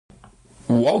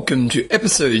Welcome to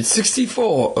episode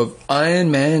 64 of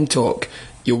Iron Man Talk,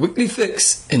 your weekly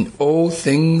fix in all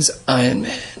things Iron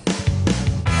Man.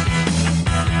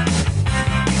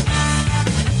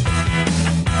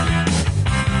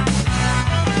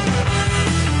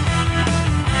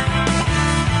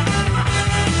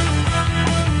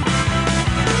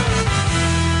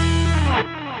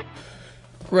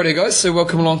 Righty guys, so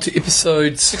welcome along to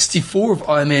episode 64 of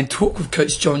Iron Man Talk with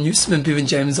Coach John Newsom and Bevan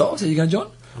James Old. How you going, John?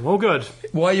 I'm all good.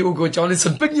 Why are you all good, John? There's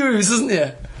some big news, isn't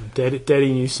there?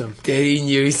 Daddy Newsom. Daddy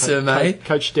Newsom, eh?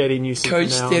 Coach Daddy Newsom. Coach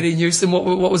Daddy Newsom.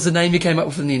 What was the name you came up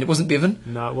with in the end? It wasn't Bevan?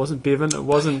 No, it wasn't Bevan. It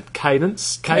wasn't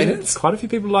Cadence. Cadence? Quite a few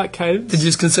people like Cadence. Did you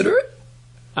just consider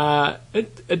it?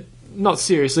 It not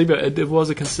seriously, but it was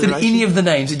a consideration. Did any of the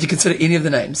names? Did you consider any of the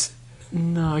names?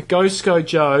 No, Go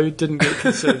Joe didn't get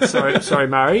considered. sorry,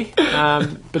 Murray.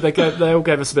 But they all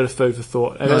gave us a bit of food for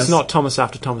thought. And Nice. It's not Thomas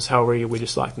after Thomas Hallery. We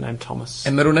just like the name Thomas.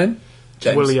 And middle name?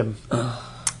 James. William.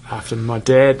 After my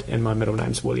dad, and my middle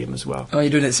name's William as well. Oh, you're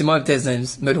doing it. See, my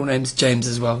dad's middle name's James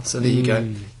as well. So there you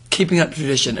go. Keeping up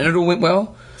tradition. And it all went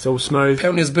well. It's all smooth.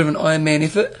 Apparently it was a bit of an Iron Man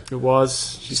effort. It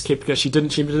was. She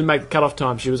didn't make the cut-off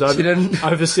time. She was over. She didn't?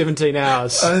 Over 17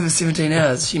 hours. Over 17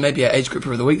 hours. She may be our age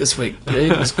grouper of the week this week.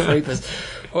 Jeepers creepers.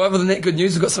 Well, other than that, good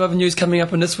news. We've got some other news coming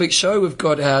up on this week's show. We've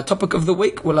got our topic of the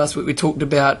week. Well, last week we talked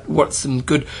about what some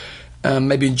good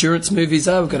maybe endurance movies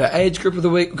are. We've got our age group of the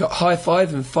week. We've got High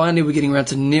Five. And finally, we're getting around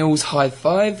to Neil's High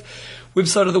Five.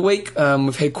 Website of the week.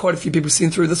 We've had quite a few people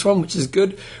send through this one, which is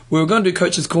good. We were going to do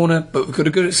Coach's Corner, but we've got a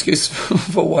good excuse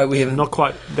for why we haven't. Not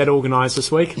quite that organised this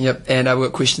week. Yep, and we've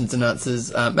got questions and answers.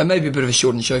 And maybe a bit of a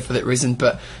shortened show for that reason,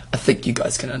 but I think you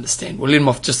guys can understand. We'll let them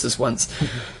off just this once.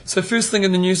 So first thing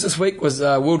in the news this week was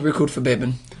world record for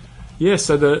badminton. Yeah,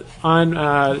 so the Iron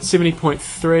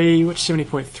 70.3, which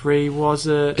 70.3 was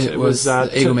it? It was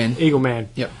Eagleman. Eagleman.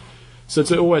 Yep. So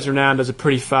it's always renowned as a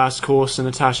pretty fast course, and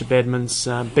Natasha Badman's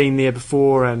been there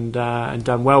before and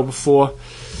done well before.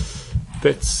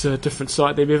 That's a different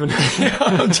site there, Bevan.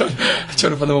 I'm trying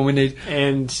to find the one we need.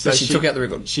 And so she took out the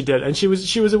record. She did, and she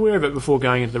was aware of it before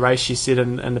going into the race. She said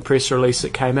in the press release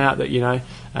that came out that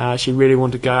she really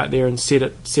wanted to go out there and set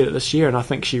it this year, and I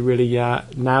think she really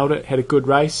nailed it. Had a good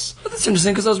race. Well, that's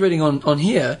interesting because I was reading on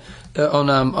here on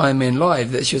Iron Man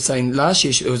Live that she was saying last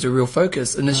year it was a real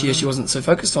focus, and this year she wasn't so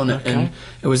focused on it. Okay. And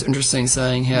it was interesting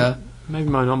saying how. Maybe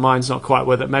my mind's not quite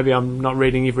with it. Maybe I'm not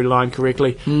reading every line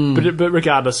correctly. But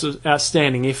regardless,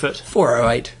 outstanding effort.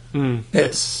 4:08.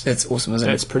 That's awesome, isn't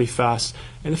it? That's pretty fast.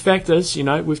 And the fact is,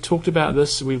 we've talked about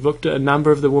this. We've looked at a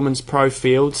number of the women's pro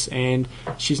fields, and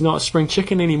she's not a spring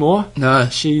chicken anymore. No.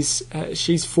 She's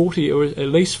 40, or at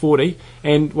least 40.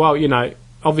 And, well,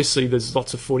 obviously there's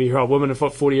lots of 40-year-old women and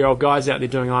 40-year-old guys out there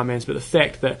doing Ironmans, but the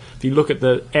fact that if you look at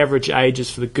the average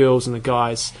ages for the girls and the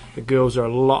guys, the girls are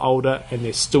a lot older and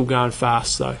they're still going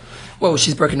fast, though. Well,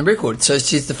 she's broken the record, so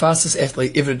she's the fastest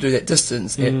athlete ever to do that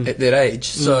distance at that age.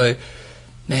 So,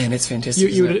 man, that's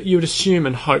fantastic. You would assume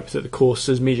and hope that the course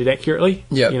is measured accurately.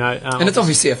 Yeah, and it's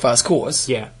obviously a fast course.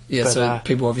 Yeah, but, so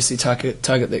people obviously target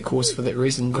that course for that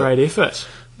reason. Great effort,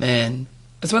 man.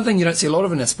 It's one thing you don't see a lot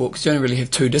of in that sport because you only really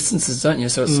have two distances, don't you?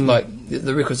 So it's like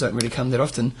the records don't really come that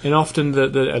often. And often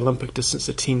the Olympic distance,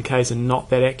 the 10Ks, are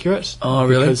not that accurate. Oh,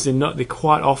 really? Because they're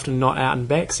quite often not out and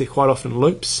backs. They're quite often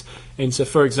loops. And so,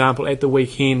 for example, at the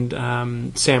weekend,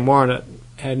 Sam Warren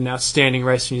had an outstanding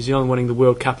race for New Zealand, winning the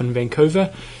World Cup in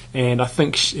Vancouver. And I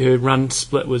think her run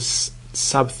split was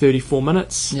sub 34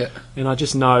 minutes. Yeah. And I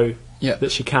just know. Yeah.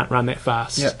 That she can't run that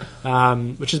fast, yeah.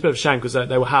 Which is a bit of a shame because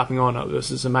they were harping on it.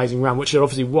 This is an amazing run, which it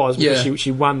obviously was because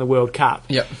she won the World Cup.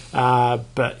 Yeah.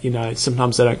 But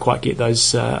sometimes they don't quite get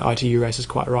those ITU races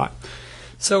quite right.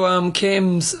 So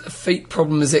Cam's feet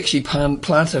problem is actually plantar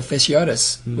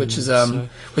fasciitis, which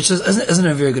isn't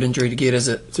a very good injury to get, is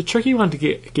it? It's a tricky one to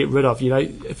get rid of.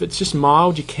 If it's just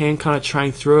mild, you can kind of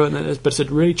train through it, but it's a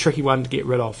really tricky one to get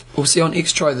rid of. Well, see, on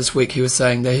X-Try this week, he was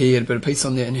saying that he had a bit of piece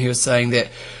on there, and he was saying that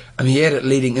he had it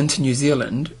leading into New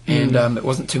Zealand, and it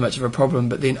wasn't too much of a problem.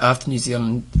 But then after New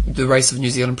Zealand, the race of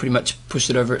New Zealand pretty much pushed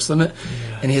it over its limit,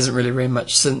 and he hasn't really ran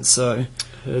much since. So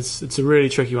it's a really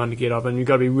tricky one to get off, and you've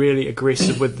got to be really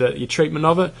aggressive with your treatment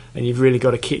of it, and you've really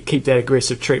got to keep that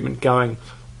aggressive treatment going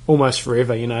almost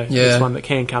forever. It's one that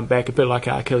can come back, a bit like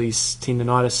Achilles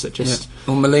tendonitis. It just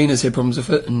Well, Molina's had problems with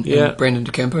it, and Brandon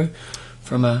DeCampo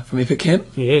from Epic Camp.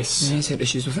 Yes. Yeah, he's had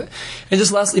issues with it. And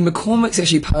just lastly, Chris McCormick's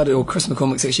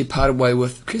actually parted way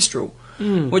with Kestrel.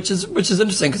 which is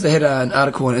interesting because they had an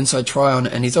article on Inside Try on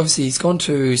it, and he's gone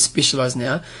to Specialized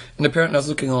now, and apparently I was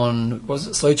looking on, was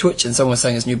it Slow Twitch, and someone was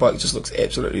saying his new bike just looks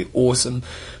absolutely awesome.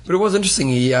 But it was interesting,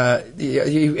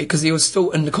 because he was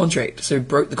still in the contract, so he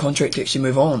broke the contract to actually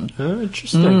move on. Oh,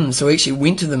 interesting. So he actually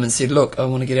went to them and said, look, I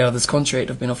want to get out of this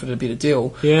contract, I've been offered a better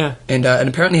deal. Yeah. And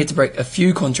apparently he had to break a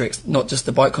few contracts, not just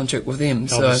the bike contract with them.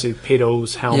 Obviously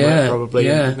pedals, helmet probably,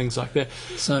 and things like that.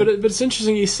 So, but it's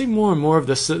interesting, you see more and more of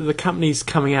this, the companies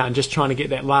coming out and just trying to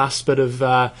get that last bit of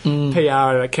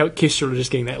PR, Kestrel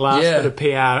just getting that last bit of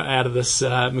PR out of this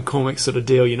McCormick sort of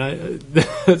deal,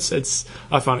 it's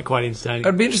I find it quite entertaining.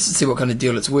 I'd be interested to see what kind of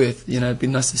deal it's worth, it'd be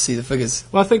nice to see the figures.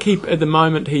 Well, I think at the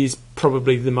moment he's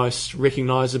probably the most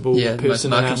recognisable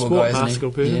person in our sport,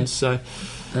 marketable person, so...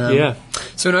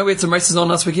 So we had some races on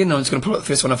last weekend. I'm just going to pull up the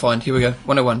first one I find. Here we go.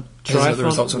 101. Triathlon the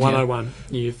results 101.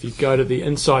 If you go to the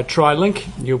Inside Try link,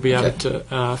 you'll be able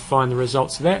to find the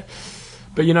results of that.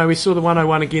 But we saw the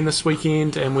 101 again this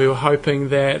weekend, and we were hoping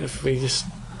that if we just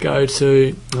go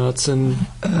to it's in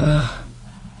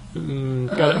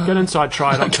go to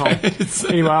InsideTry.com. Okay.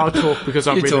 Anyway, I'll talk because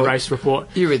I've read the race report.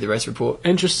 You read the race report.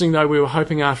 Interesting though, we were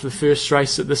hoping after the first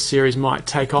race that this series might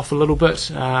take off a little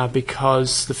bit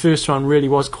because the first one really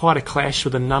was quite a clash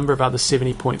with a number of other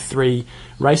 70.3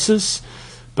 races,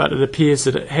 but it appears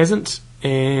that it hasn't,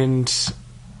 and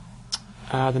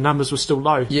the numbers were still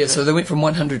low. Yeah, so they went from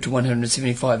 100 to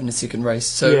 175 in the second race.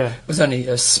 So it was only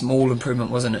a small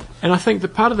improvement, wasn't it? And I think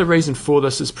that part of the reason for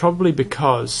this is probably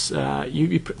because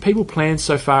people plan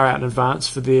so far out in advance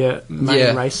for their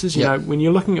main races. You know, when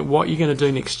you're looking at what you're going to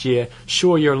do next year,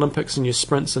 sure, your Olympics and your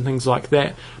sprints and things like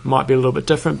that might be a little bit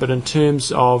different, but in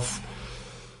terms of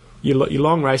your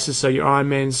long races, so your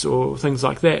Ironmans or things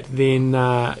like that, then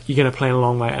you're going to plan a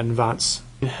long way in advance.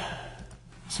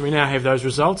 So we now have those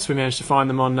results. We managed to find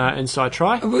them on Inside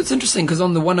Try. Well, it's interesting because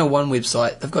on the 101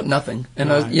 website they've got nothing, and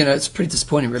it's pretty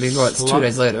disappointing, really. Right, it's 2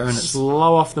 days later, and it's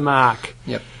slow off the mark.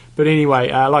 Yep. But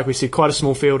anyway, like we said, quite a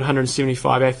small field,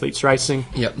 175 athletes racing.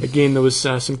 Yep. Again, there was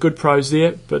some good pros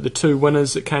there, but the two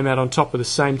winners that came out on top were the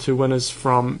same two winners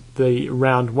from the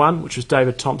round one, which was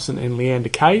David Thompson and Leander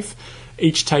Cave,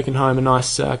 each taking home a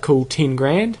nice, cool 10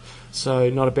 grand. So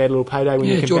not a bad little payday when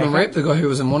you can Jordan back Rapp, the guy who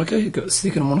was in Monaco, he got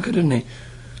second in Monaco, didn't he?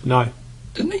 No.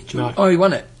 Didn't he? No. Oh, he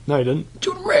won it. No, he didn't.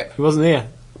 Jordan Rapp. He wasn't there.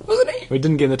 Wasn't he? We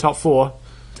didn't get in the top four.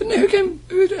 Didn't he?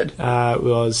 Who did? It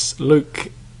was Luke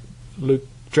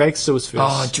Dragster was first.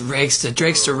 Oh,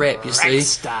 Dragster Rapp, you see.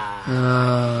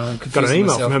 Got an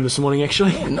email from him this morning,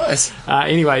 actually. Oh, nice.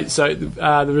 Anyway, so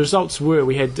the results were,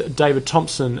 we had David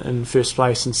Thompson in first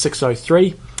place in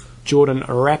 6:03, Jordan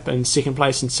Rapp in second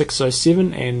place in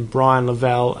 6:07, and Brian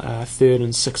Lavelle third in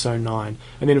 6:09.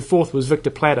 And then in fourth was Victor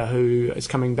Platter, who is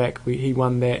coming back. He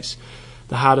won the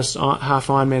hardest half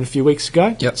Ironman a few weeks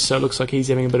ago. Yep. So it looks like he's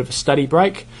having a bit of a study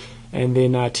break. And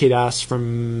then Ted Aas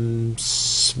from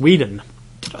Sweden.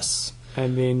 Yes.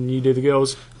 And then you do the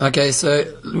girls. Okay,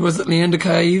 so was it Leander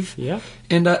Cave? Yeah.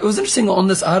 And it was interesting on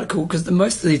this article because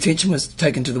most of the attention was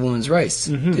taken to the women's race.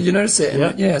 Mm-hmm. Did you notice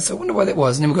that? Yeah. So I wonder why that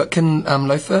was. And then we've got Ken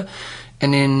Loeffler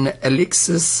and then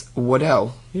Alexis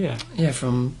Waddell. Yeah. Yeah,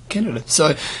 from Canada.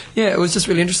 So, it was just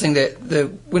really interesting that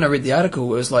when I read the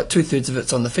article, it was like 2/3 of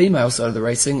it's on the female side of the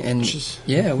racing. And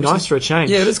nice for a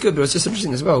change. Yeah, it is good, but it's just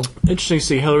interesting as well. Interesting to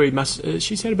see Hillary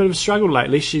she's had a bit of a struggle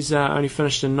lately. She's only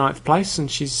finished in 9th place,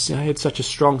 and she's had such a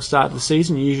strong start to the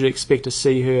season. You usually expect to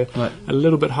see her a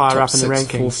little bit higher up in the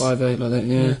rankings. 4, 5, 8, like that,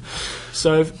 yeah.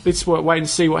 So let's wait and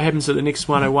see what happens at the next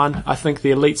 101. I think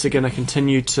the elites are going to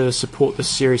continue to support this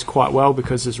series quite well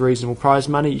because there's reasonable prize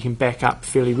money. You can back up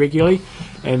fairly regularly,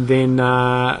 and then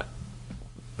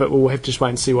but we'll have to just wait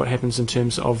and see what happens in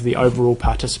terms of the overall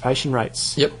participation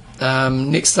rates. Yep.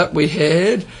 Next up we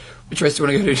had, which race do you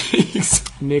want to go to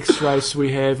next? Next race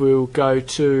we'll go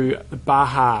to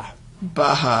Baja.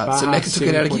 So Macca took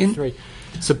it out again?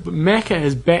 So Macca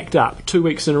has backed up 2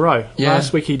 weeks in a row. Yeah.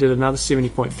 Last week he did another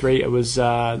 70.3. It was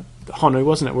Honu,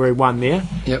 wasn't it, where he won there?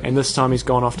 Yep. And this time he's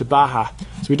gone off to Baja.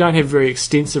 So we don't have very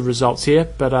extensive results here,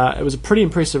 but it was a pretty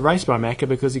impressive race by Macca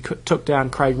because he took down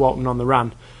Craig Walton on the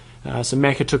run. So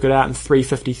Macca took it out in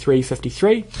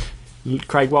 3:53.53.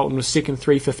 Craig Walton was second,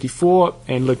 3:54,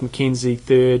 and Luke McKenzie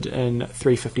third in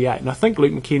 3:58. And I think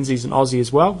Luke McKenzie's an Aussie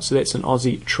as well, so that's an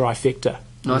Aussie trifecta.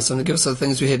 Nice. On the give us other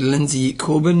things, we had Lindsay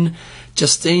Corbin,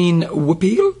 Justine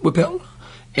Whippel,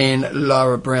 and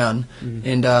Lara Brown.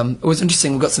 And it was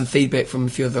interesting. We got some feedback from a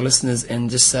few of the listeners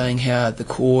and just saying how the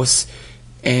course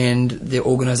and the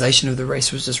organisation of the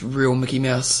race was just real Mickey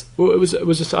Mouse. Well, it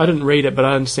was just, I didn't read it, but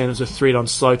I understand it was a thread on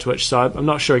Slow Twitch, so I'm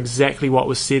not sure exactly what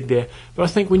was said there. But I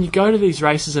think when you go to these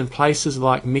races in places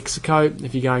like Mexico,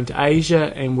 if you're going to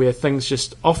Asia, and where things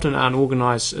just often aren't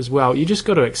organised as well, you just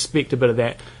got to expect a bit of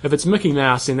that. If it's Mickey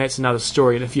Mouse, then that's another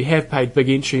story, and if you have paid big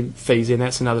entry fees, then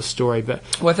that's another story. But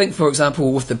Well, I think, for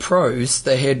example, with the pros,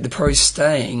 they had the pros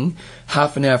staying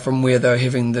half an hour from where they were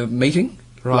having the meeting.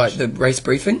 Right. Like the race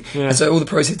briefing, Yeah. and so all the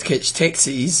pros had to catch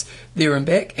taxis there and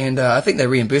back, and I think they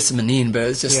reimbursed them in the end. But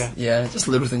it's just just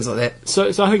little things like that. So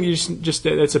I think you just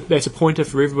that's a pointer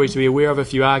for everybody to be aware of.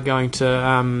 If you are going to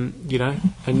and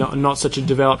not such a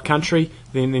developed country,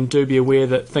 then do be aware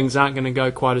that things aren't going to go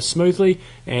quite as smoothly,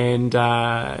 and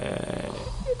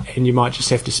you might just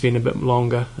have to spend a bit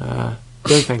longer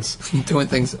doing things. Doing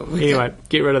things. Anyway,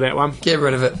 get rid of that one. Get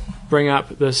rid of it. Bring up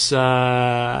this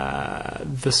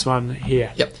this one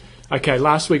here. Yep. Okay,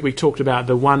 last week we talked about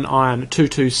the One Iron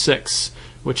 226,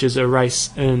 which is a race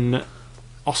in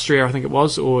Austria, I think it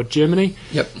was, or Germany.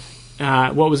 Yep.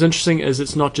 What was interesting is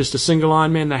it's not just a single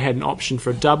Ironman. They had an option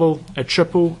for a double, a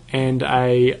triple, and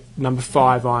a number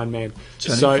 5 Ironman.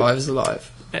 So 5 is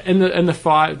alive. In the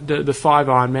five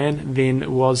Ironman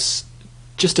then was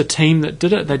just a team that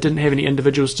did it. They didn't have any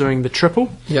individuals doing the triple.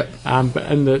 Yep.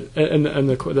 But in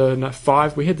the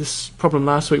 5, we had this problem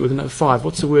last week with the number 5.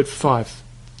 What's the word for 5?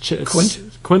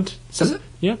 Quint. Is it?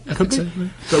 Yeah, I could be.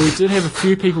 think so. But we did have a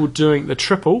few people doing the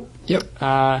triple. Yep.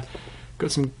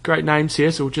 Got some great names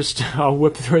here, so I'll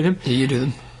whip through them. Yeah, you do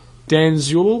them.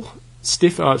 Danzul, it's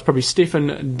probably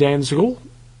Stefan Danzul,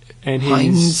 and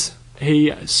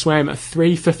he swam a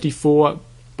 3:54,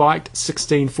 biked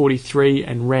 16:43,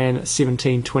 and ran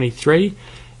 17:23,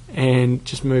 and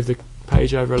just move the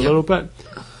page over a little bit,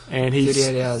 and he's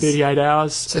 38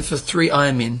 hours. So for 3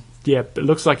 Ironmen. Yeah, but it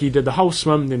looks like he did the whole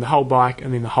swim, then the whole bike,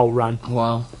 and then the whole run.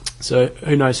 Wow. So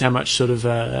who knows how much sort of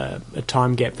a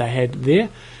time gap they had there.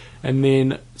 And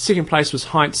then second place was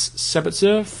Heinz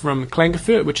Sabitzer from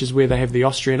Klagenfurt, which is where they have the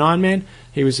Austrian Ironman.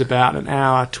 He was about an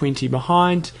hour 20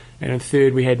 behind. And in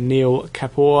third we had Neil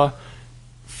Kapoor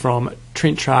from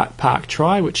Trent Park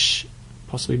Tri, which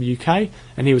possibly the UK,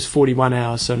 and he was 41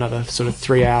 hours, so another sort of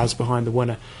 3 hours behind the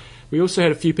winner. We also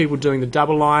had a few people doing the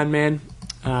double Ironman,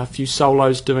 a few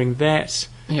solos doing that.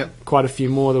 Yep. Quite a few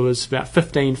more. There was about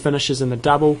 15 finishes in the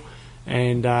double,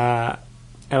 and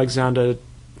Alexander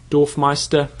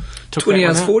Dorfmeister took 20 that one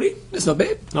hours out. 40. That's not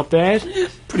bad. Not bad. Yeah,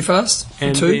 pretty fast.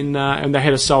 And 2. then and they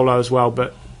had a solo as well.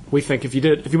 But we think if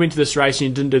you went to this race and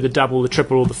you didn't do the double, the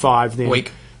triple, or the 5, then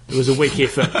Weak. It was a weak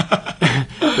effort.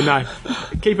 But no,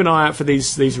 keep an eye out for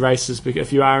these races, because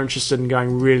if you are interested in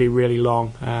going really, really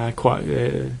long,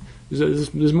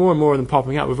 there's more and more of them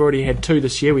popping up. We've already had 2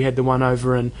 this year. We had the one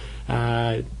over in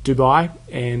Dubai,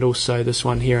 and also this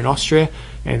one here in Austria,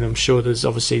 and I'm sure there's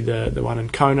obviously the one in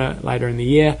Kona later in the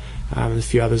year, and a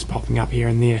few others popping up here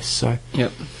and there. So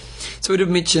Yep. So we did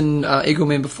mention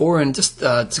Eagleman before, and just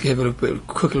to have a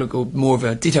quick look, or more of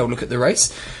a detailed look at the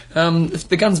race,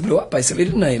 the guns blew up basically,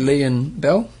 didn't they, Lee and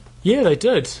Bell? yeah, they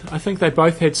did. I think they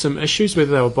both had some issues,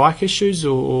 whether they were bike issues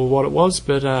or what it was,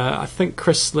 but I think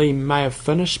Chris Lee may have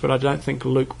finished, but I don't think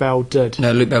Luke Bell did.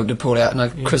 No, Luke Bell did pull out,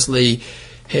 and Chris Lee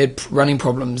had running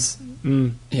problems.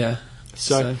 Yeah.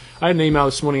 So I had an email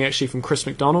this morning actually from Chris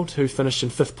McDonald, who finished in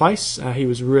 5th place. He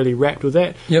was really wrapped with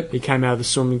that. Yep. He came out of the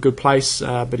swim in good place,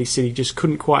 but he said he just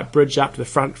couldn't quite bridge up to the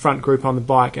front group on the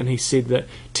bike, and he said that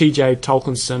TJ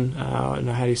Tolkinson, I don't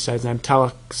know how do you say his name,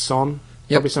 Talakson,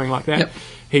 probably something like that. Yep.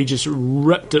 He just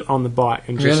ripped it on the bike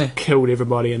and just Really? killed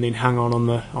everybody, and then hung on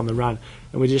the run.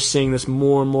 And we're just seeing this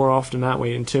more and more often, aren't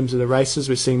we? In terms of the races,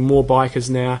 we're seeing more bikers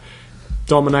now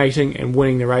dominating and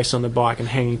winning the race on the bike and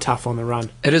hanging tough on the run.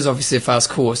 It is obviously a fast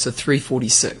course, so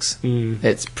 3:46.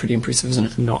 That's pretty impressive, isn't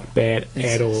it? Not bad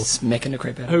at all. Smacking the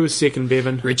crap out of it. Who was second,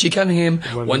 Bevan? Richie Cunningham.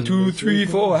 1, 2, 3,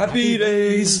 4, happy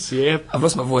days. Yep. I've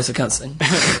lost my voice, I can't sing.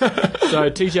 So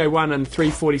TJ won in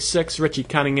 3:46, Richie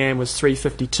Cunningham was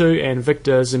 3:52, and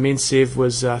Victor Zementsev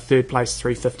was third place,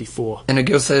 3:54. And the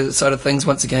girls' side of things,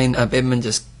 once again, Bedman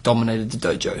just dominated the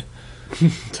dojo.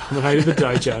 Dominated the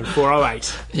dojo in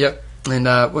 4:08. Yep. And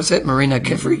what's that? Marina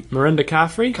Caffrey? Mirinda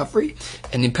Caffrey.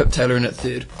 And then Pip Taylor in at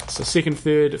third. So second,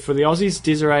 third for the Aussies.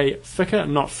 Desiree Ficker,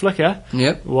 not Flicker,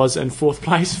 Yep. was in 4th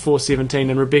place,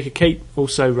 4:17, and Rebecca Keat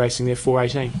also racing there,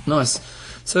 4:18. Nice.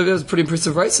 So that was a pretty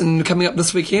impressive race. And coming up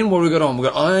this weekend, what have we got on?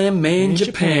 We've got Ironman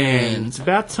Japan. It's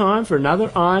about time for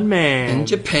another Iron Man. In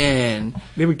Japan.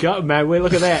 There we go, man.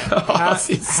 Look at that. How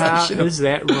sensational. is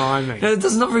that rhyming? No,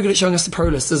 it's not very good at showing us the pro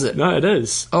list, is it? No, it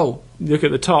is. Oh, Look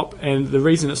at the top, and the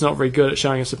reason it's not very good at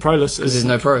showing us the pro list is there's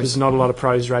no pros. There's not a lot of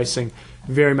pros racing.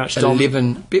 Very much dominant.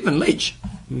 11. Bevan Leach.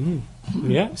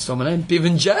 Yeah. Stole my name.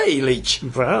 Bevan J. Leach.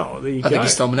 Well, there you I go. think he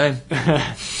stole my name.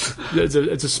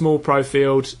 It's a small pro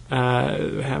field. How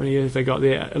many have they got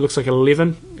there? It looks like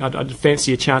 11. I'd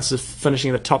fancy your chances of finishing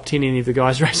in the top 10, any of the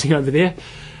guys racing over there.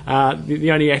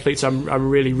 The only athletes I'm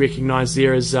really recognise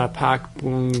there is Park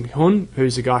Bung-hun,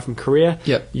 who's a guy from Korea.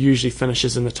 Yep. Usually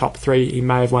finishes in the top 3. He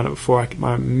may have won it before.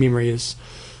 My memory is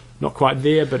not quite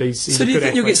there, but he's So a do you good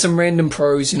think you'll athlete. get some random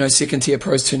pros, second tier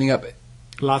pros turning up?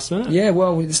 Last minute? Yeah,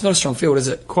 well, it's not a strong field, is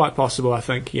it? Quite possible, I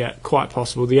think. Yeah, quite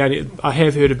possible. I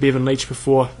have heard of Bevan Leach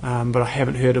before, but I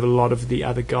haven't heard of a lot of the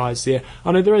other guys there.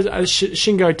 I know there is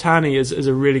Shingo Tani is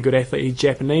a really good athlete. He's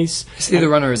Japanese. Is he the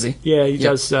runner, is he? Yeah, he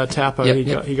does Taupo.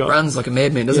 Yep, He got runs like a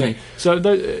madman, doesn't he? So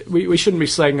we shouldn't be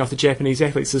slagging off the Japanese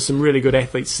athletes. There's some really good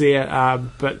athletes there,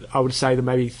 but I would say that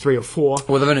maybe 3 or 4.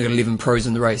 Well, they've only got 11 pros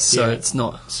in the race, so it's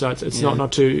not. So it's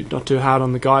not too hard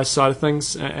on the guys' side of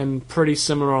things, and pretty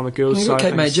similar on the girls' You side. got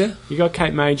Kate of things. Major. You got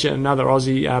Kate Major, another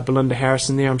Aussie, Belinda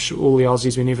Harrison there. I'm sure all the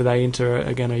Aussies, whenever they enter,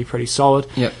 are going to be pretty solid.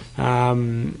 Yep.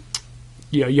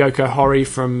 Yoko Hori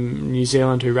from New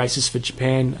Zealand, who races for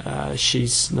Japan.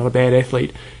 She's not a bad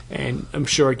athlete, and I'm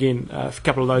sure again a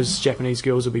couple of those Japanese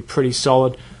girls will be pretty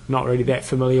solid. Not really that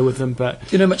familiar with them, but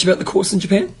Do you know much about the course in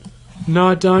Japan? no,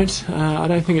 I don't. I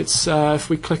don't think it's. If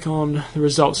we click on the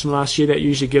results from last year, that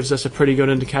usually gives us a pretty good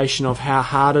indication of how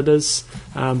hard it is.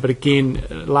 But again,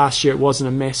 last year it wasn't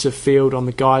a massive field on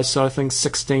the guys' side of things.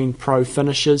 16 pro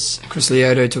finishes. Chris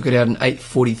Lioto took it out in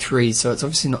 8:43, so it's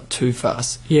obviously not too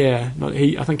fast. Yeah,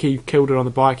 I think he killed it on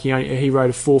the bike. He rode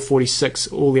a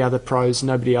 4:46. All the other pros,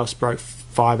 nobody else broke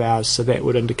 5 hours, so that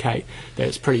would indicate that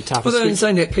it's pretty tough. Although in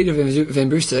saying that, Peter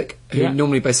Van Broostek, who Yeah.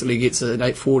 normally basically gets an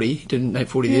 8:40, he did an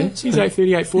 8:40 yeah, there. he's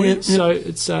 8:30, 8:40. Yeah,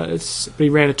 yeah. So but he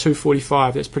ran a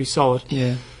 2:45. That's pretty solid.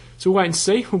 Yeah. So we'll wait and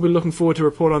see. We'll be looking forward to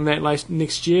report on that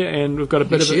next year, and we've got a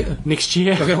bit Next of year? it next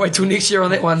year. I'm going to wait till next year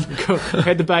on that one.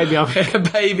 Had the baby. I'm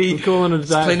Baby. calling it a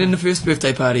day. Planning the first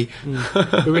birthday party.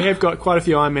 But we have got quite a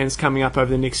few Ironmans coming up over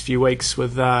the next few weeks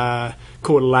with Coeur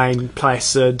d'Alene,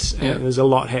 Placid, Yeah. and there's a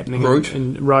lot happening Rote.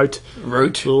 in Rote.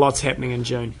 Route. Lots happening in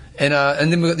June. And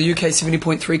then we've got the UK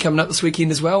 70.3 coming up this weekend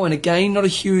as well. And again, not a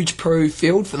huge pro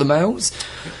field for the males.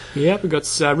 Yeah, we've got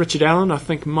Richard Allen, I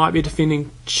think, might be defending.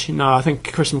 No, I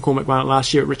think Chris McCormick won it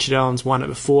last year. Richard Allen's won it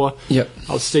before. Yep.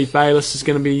 Old Steve Bayliss is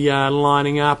going to be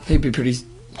lining up. He'd be pretty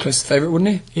close to favourite, wouldn't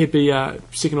he? He'd be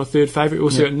second or third favourite. We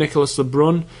also got Nicolas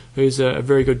Lebrun, who's a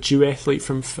very good duathlete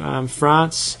from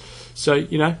France. So, a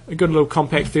good little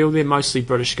compact field there, mostly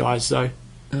British guys, though.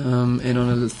 And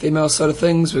on the female side of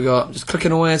things, we've got, just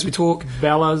clicking away as we talk,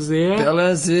 Bella's there.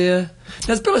 Bella's there.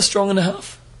 Now, is Bella strong in a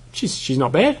half? She's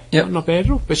not bad. Yep. Not bad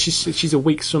at all. But she's a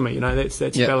weak swimmer, That's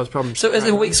Yep. Bella's problem. So as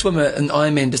a weak swimmer, an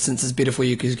Ironman distance is better for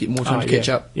you because you get more time to catch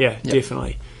up. Yeah,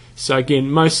 definitely. So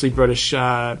again, mostly British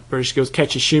girls.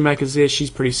 Katja Shoemaker's there. She's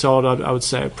pretty solid. I would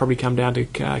say it'd probably come down to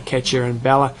Katja and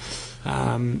Bella.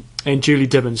 And Julie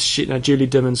Dibbins. Julie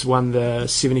Dibbins won the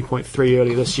 70.3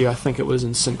 earlier this year. I think it was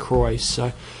in St Croix.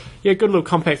 So, yeah, good little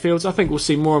compact fields. I think we'll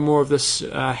see more and more of this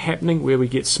happening where we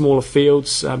get smaller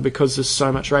fields because there's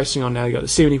so much racing on now. You've got the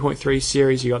 70.3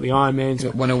 series, you've got the Ironmans.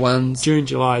 You've got 101s. June,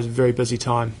 July is a very busy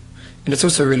time. And it's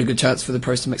also a really good chance for the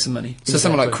pros to make some money. So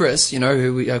someone like Chris,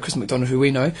 Chris McDonald, who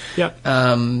we know, Yep.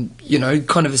 kind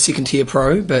of a second tier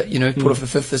pro, but put off a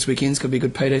fifth this weekend's could be a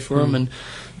good payday for him. And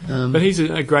But he's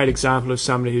a great example of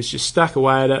somebody who's just stuck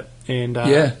away at it and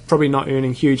probably not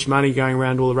earning huge money going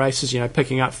around all the races,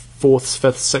 picking up 4th,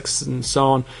 5th, 6th and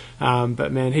so on.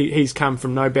 But man, he's come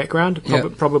from no background,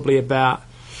 probably about,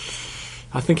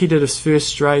 I think he did his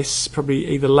first race probably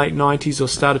either late 90s or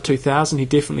start of 2000. He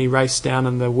definitely raced down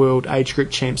in the World Age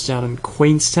Group Champs down in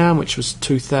Queenstown, which was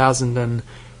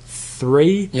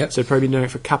 2003. Yep. So probably been doing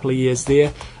it for a couple of years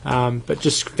there. But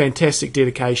just fantastic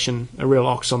dedication, a real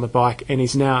ox on the bike, and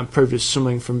he's now improved his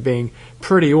swimming from being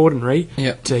pretty ordinary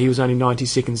to he was only 90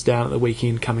 seconds down at the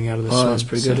weekend coming out of the swim. that's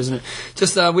pretty good, isn't it?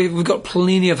 Just we've got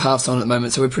plenty of halves on at the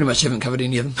moment, so we pretty much haven't covered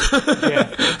any of them. We're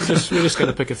just going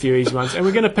to pick a few easy ones, and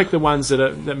we're going to pick the ones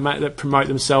that promote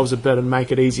themselves a bit and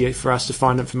make it easier for us to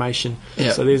find information.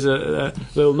 Yep. So there's a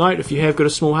little note: if you have got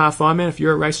a small half Ironman, if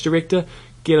you're a race director,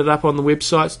 get it up on the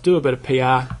websites, do a bit of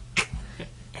PR.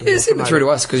 Send it through to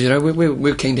us because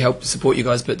we're keen to help support you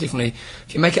guys, but definitely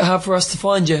if you make it hard for us to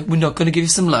find you, we're not going to give you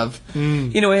some love.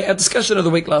 Anyway, our discussion of the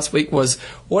week last week was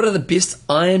what are the best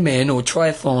Ironman or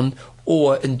triathlon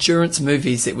or endurance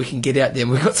movies that we can get out there, and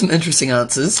we've got some interesting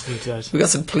answers. We did. We've got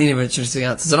some plenty of interesting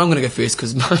answers, and I'm going to go first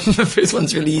because the first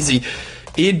one's really easy.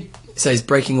 Ed says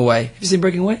Breaking Away. Have you seen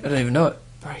Breaking Away? I don't even know it.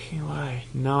 Breaking Away?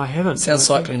 No, I haven't. Sounds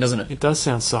cycling, doesn't it? It does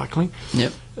sound cycling.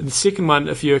 Yep. The second one,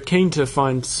 if you're keen to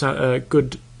find a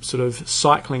good sort of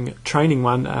cycling training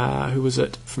one. Who was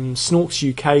it? From Snorks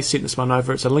UK sent this one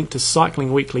over. It's a link to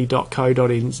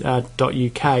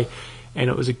cyclingweekly.co.uk. And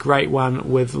it was a great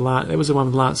one with that was the one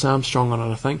with Lance Armstrong on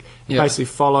it, I think. It basically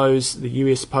follows the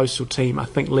US Postal Team, I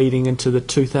think, leading into the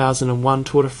 2001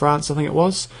 Tour de France, I think it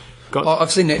was.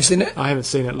 I've seen it. You've seen it? I haven't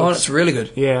seen it. It's really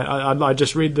good. Yeah, I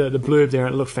just read the blurb there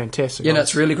and it looked fantastic. Yeah, no,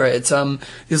 it's really great. It's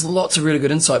there's lots of really good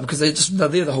insight because they're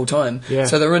there the whole time. Yeah.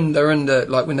 So they're in the,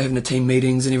 like when they're having the team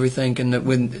meetings and everything, and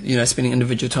when spending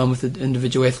individual time with the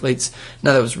individual athletes.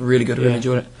 No, that was really good. I really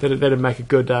enjoyed it. That'd make a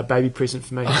good baby present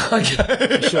for me. Okay.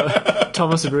 I'm sure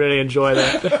Thomas would really enjoy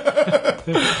that.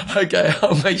 Okay,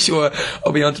 I'll make sure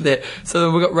I'll be onto that.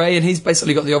 So we've got Ray, and he's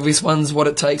basically got the obvious ones: what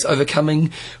it takes,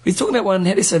 overcoming. He's talking about one.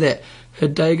 How do you say that?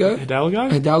 Hidalgo,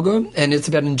 and it's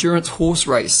about an endurance horse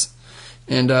race,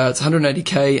 and it's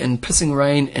 180k in pissing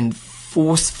rain and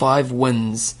force 5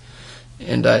 winds,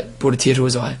 and brought a tear to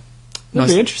his eye.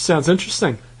 Nice. Sounds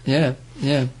interesting. Yeah.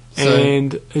 So,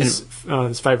 and his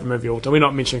favourite movie all time. We're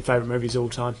not mentioning favourite movies all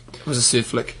time. It was a surf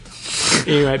flick.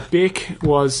 Anyway, Beck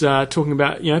was talking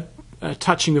about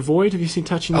Touching the Void. Have you seen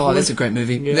Touching the Void? Oh, that's a great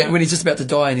movie. Yeah. When he's just about to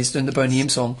die and he's doing the Boney M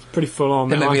song. Pretty full on.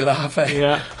 That made me laugh, eh?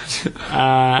 Yeah.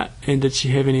 And did she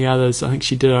have any others? I think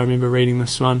she did. I remember reading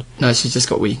this one. No, she's just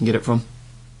got where you can get it from.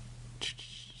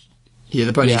 Yeah,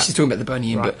 the Boney. She's talking about the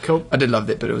Boney M, right, but cool. I did love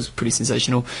that, but it was pretty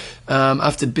sensational.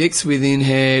 After Bex, we then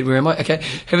had... Where am I? Okay.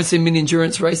 Haven't seen many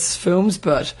endurance race films,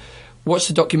 but watched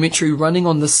the documentary Running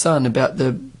on the Sun about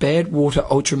the Badwater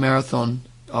Ultra Marathon.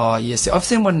 Oh, yes. I've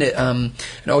seen one that, an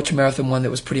ultra marathon one that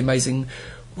was pretty amazing,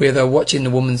 where they're watching the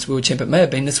women's world champ. It may have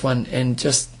been this one, and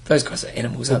just those guys are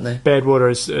animals, aren't they?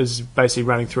 Badwater is basically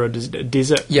running through a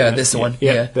desert. Yeah, that's the one.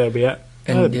 Yeah, that'll be it.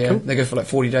 And cool. They go for like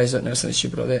 40 days, don't they? Something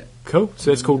stupid like that. Cool.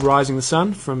 So that's called Rising the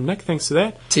Sun from Nick. Thanks for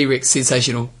that. T-Rex,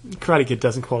 sensational. Karate Kid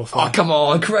doesn't qualify. Oh, come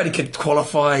on. Karate Kid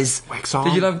qualifies. Wax on.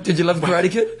 Did you love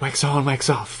Karate Kid? Wax on, wax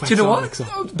off. Wax Do you know on, what? wax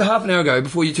off. Half an hour ago,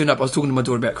 before you turned up, I was talking to my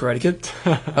daughter about Karate Kid.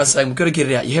 I was saying, we've got to get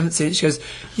it out. You haven't seen it? She goes,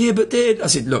 yeah, but Dad... I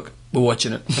said, look, we're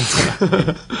watching it.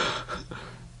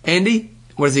 Andy,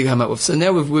 what does he come up with? So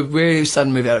now we've really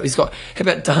started to move out. He's got, how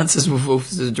about Dances with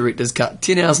Wolves, the director's cut?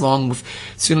 10 hours long, with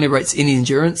certainly rates any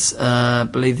endurance. I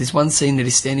believe there's one scene that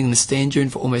he's standing in the stand dune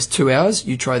for almost 2 hours.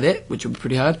 You try that, which will be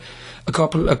pretty hard.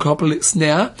 Acropolis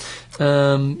now.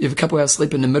 You have a couple hours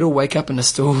sleep in the middle, wake up and are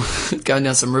still going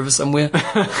down some river somewhere.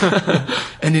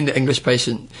 And then the English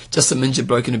Patient, just some injured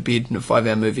bloke in a bed in a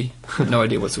 5-hour movie. No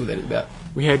idea what's all that about.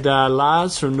 We had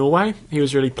Lars from Norway. He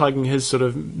was really plugging his sort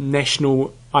of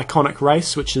national iconic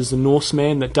race, which is the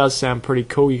Norseman. That does sound pretty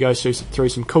cool. You go through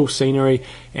some cool scenery,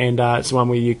 and it's the one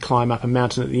where you climb up a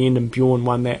mountain at the end, and Bjorn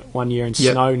won that one year in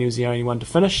snow, and he was the only one to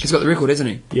finish. He's got the record, hasn't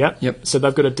he? Yep. So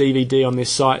they've got a DVD on their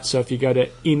site, so if you go to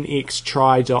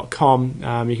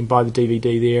nxtry.com, you can buy the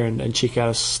DVD there and check out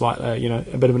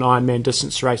a bit of an Ironman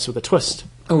distance race with a twist.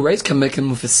 Oh, Ray's come back in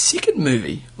with a second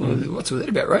movie. What's all that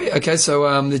about, Ray? Okay,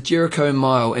 so the Jericho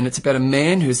Mile, and it's about a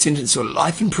man who is sentenced to a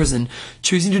life in prison,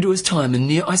 choosing to do his time in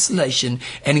near isolation,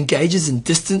 and engages in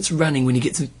distance running when he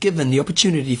gets given the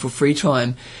opportunity for free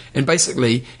time. And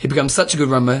basically, he becomes such a good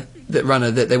runner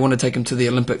that they want to take him to the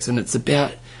Olympics, and it's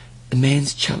about a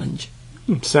man's challenge.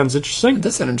 Sounds interesting. It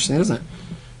does sound interesting, doesn't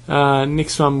it?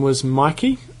 Next one was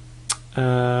Mikey.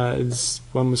 This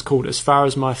one was called As Far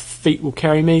As My Feet Will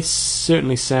Carry Me.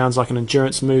 Certainly sounds like an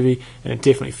endurance movie, and it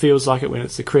definitely feels like it when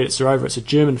the credits are over. It's a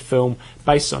German film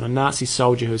based on a Nazi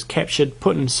soldier who is captured,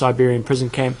 put in a Siberian prison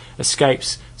camp,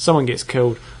 escapes, someone gets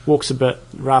killed, walks a bit,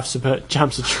 rafts a bit,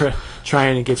 jumps a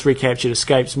train and gets recaptured,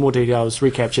 escapes, more details,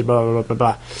 recaptured, blah blah blah blah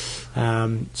blah.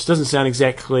 It doesn't sound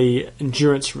exactly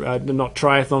endurance, not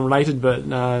triathlon related, but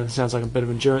sounds like a bit of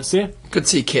endurance there. Good to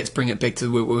see Cats bring it back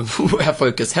to our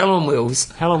focus. Hell on Wheels.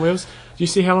 Hell on Wheels. Do you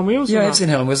see Hell on Wheels? Yeah, I've seen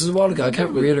Hell on Wheels. It was a while ago. I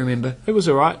can't really remember. It was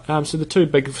alright. So the two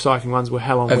big cycling ones were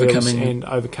Hell on Wheels and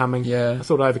Overcoming. Yeah. I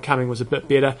thought Overcoming was a bit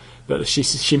better, but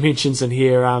she mentions in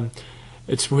here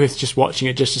it's worth just watching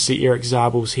it just to see Eric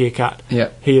Zabel's haircut. Yeah.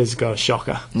 He has got a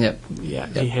shocker. Yeah. Yeah,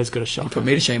 he has got a shocker. He'd put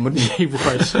me to shame, wouldn't he? He would.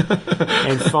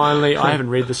 And finally, I haven't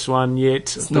read this one yet.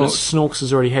 Snorks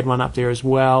has already had one up there as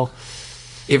well.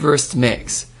 Everest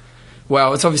Max.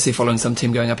 Well, it's obviously following some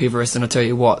team going up Everest, and I'll tell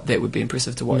you what, that would be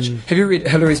impressive to watch. Have you read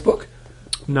Hillary's book?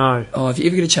 No. Oh, if you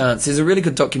ever get a chance, there's a really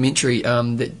good documentary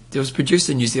that was produced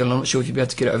in New Zealand. I'm not sure if you'll be able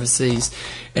to get it overseas,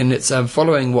 and it's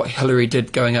following what Hillary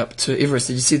did going up to Everest.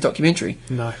 Did you see the documentary?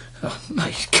 No. Oh,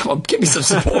 mate, come on, give me some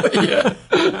support here.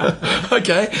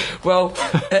 Okay, well,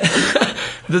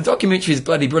 the documentary is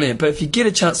bloody brilliant, but if you get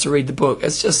a chance to read the book,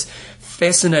 it's just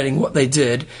fascinating what they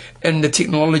did and the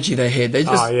technology they had. They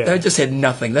just had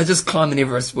nothing. They're just climbing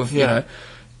Everest with, you know,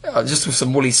 just with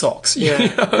some woolly socks. You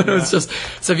Yeah, know? It was just,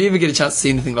 so if you ever get a chance to see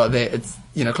anything like that, it's,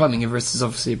 climbing Everest is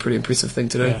obviously a pretty impressive thing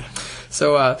to do. Yeah.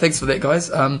 So thanks for that, guys.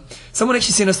 Someone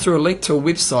actually sent us through a link to a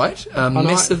website.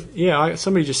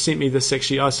 Somebody just sent me this.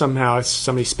 Actually,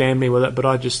 somebody spammed me with it, but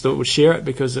I just thought we'd share it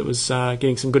because it was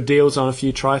getting some good deals on a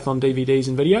few triathlon DVDs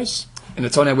and videos. And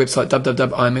it's on our website,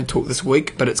 www.ironman Talk this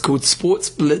week, but it's called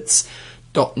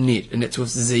sportsblitz.net, and it's with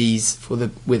Z's for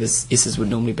where the S's would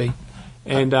normally be.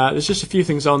 And there's just a few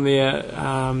things on there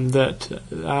that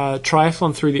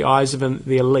triathlon through the eyes of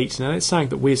the elite. Now, that's something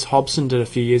that Wes Hobson did a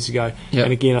few years ago. Yep.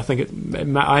 And again, I think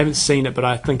I haven't seen it, but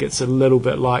I think it's a little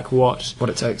bit like what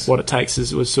it takes. What it takes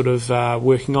was sort of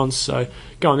working on. So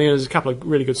go on there. There's a couple of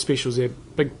really good specials there.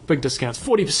 Big discounts.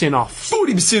 40% off.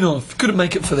 40% off. Couldn't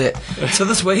make it for that. So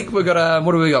this week we've got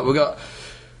what do we got? We've got.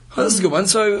 Oh, this is a good one.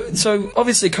 So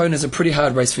obviously Kona is a pretty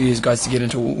hard race for you guys to get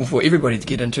into, or for everybody to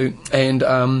get into, and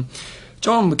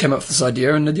John came up with this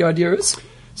idea, and the idea is?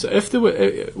 So if there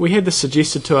were, we had this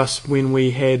suggested to us when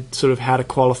we had sort of how to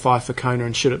qualify for Kona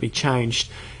and should it be changed.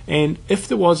 And if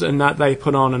there was they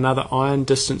put on another iron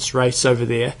distance race over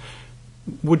there,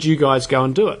 would you guys go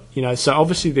and do it? So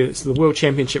obviously the World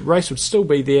Championship race would still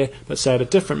be there, but say at a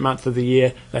different month of the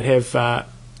year, they'd have I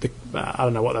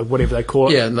don't know whatever they call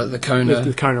it. Yeah, like the Kona.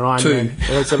 The Kona Ironman,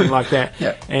 or something like that.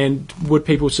 Yeah. And would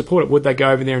people support it? Would they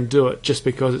go over there and do it just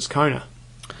because it's Kona?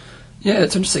 Yeah,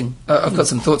 it's interesting. I've got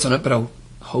some thoughts on it, but I'll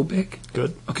hold back.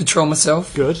 Good. I'll control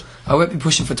myself. Good. I won't be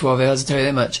pushing for 12 hours, I'll tell you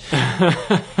that much.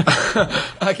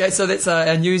 Okay, so that's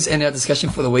our news and our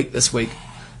discussion for the week this week.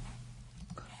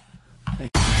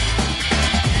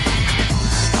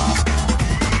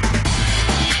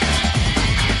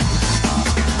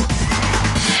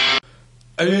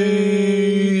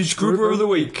 Age Grouper of the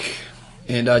Week.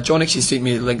 And John actually sent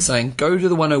me a link saying, go to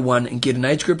the 101 and get an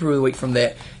Age Grouper of the Week from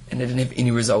that, and they didn't have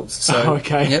any results. So,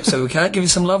 okay. Yep, so we can't give you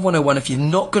some love 101 if you're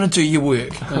not going to do your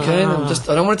work. Okay? I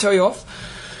don't want to tell you off.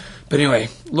 But anyway,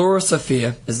 Laura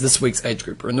Sophia is this week's age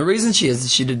grouper, and the reason she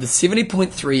did the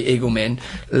 70.3 Eagleman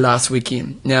last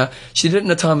weekend. Now, she did it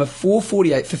in a time of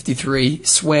 4:48.53,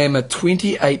 swam a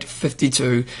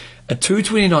 28.52, a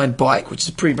 2:29 bike, which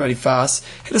is pretty bloody fast,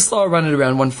 had a slower run at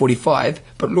around 1:45,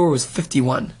 but Laura was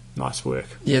 51. Nice work.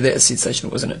 Yeah, that is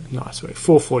sensational, wasn't it? Nice work.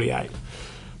 4:48.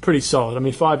 Pretty solid. I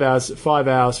mean, 5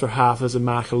 hours for half is a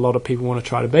mark a lot of people want to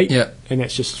try to beat. Yeah. And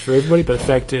that's just for everybody. But the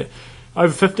fact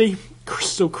over 50,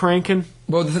 still cranking.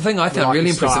 Well, the thing I found really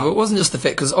impressive, it wasn't just the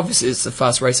fact, because obviously it's a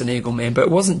fast race in Eagleman, but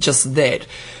it wasn't just that.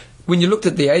 When you looked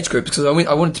at the age groups, because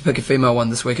I wanted to pick a female one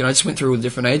this week, and I just went through all the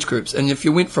different age groups, and if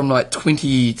you went from like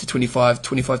 20 to 25,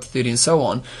 25 to 30 and so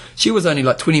on, she was only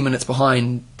like 20 minutes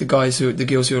behind the girls who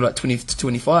were like 20 to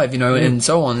 25, and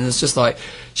so on, and it's just like,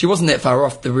 she wasn't that far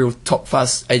off the real top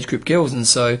fast age group girls, and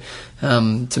so,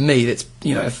 to me, that's,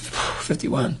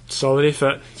 51. Solid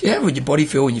effort. Yeah, how would your body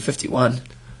feel when you're 51?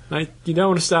 Mate, you don't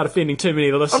want to start offending too many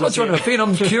of the listeners. I'm not trying to offend,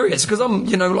 I'm curious, because I'm,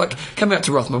 coming out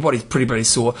to Roth, my body's pretty bloody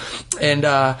sore, and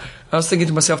I was thinking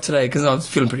to myself today, because I was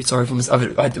feeling pretty sorry for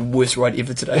myself. I had the worst ride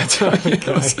ever today. I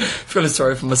was feeling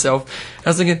sorry for myself. And I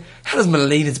was thinking, how does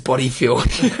Melina's body feel? I'm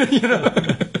thinking,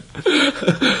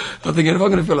 if I'm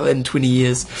going to feel like that in 20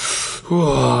 years.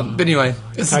 But anyway,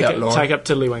 this is about Laura. Take up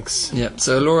Tiddlywinks. Yeah,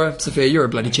 so Laura Sophia, you're a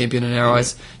bloody champion in our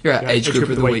eyes. You're our age group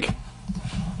of the week.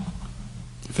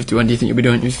 51, do you think you'll be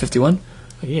doing it 51?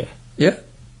 Yeah. Yeah?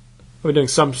 We're doing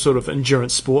some sort of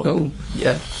endurance sport. Oh,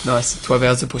 yeah, nice. 12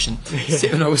 hours of pushing. Yeah.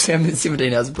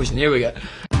 17 hours of pushing. Here we go.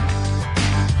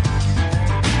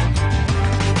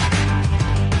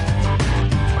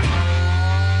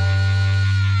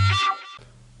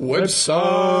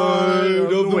 Website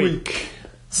of the week.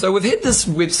 So we've had this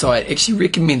website actually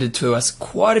recommended to us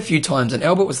quite a few times, and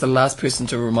Albert was the last person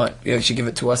to actually give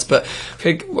it to us, but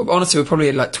honestly we probably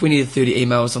had like 20 to 30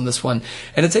 emails on this one,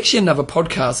 and it's actually another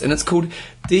podcast, and it's called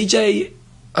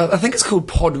I think it's called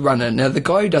Podrunner. Now the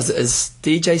guy who does it is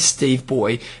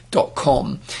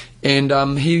djsteveboy.com, and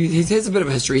he has a bit of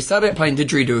a history. He started out playing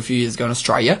didgeridoo a few years ago in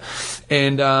Australia,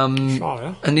 and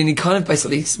then he kind of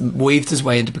basically weaved his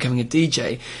way into becoming a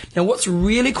DJ. Now what's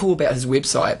really cool about his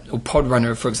website, or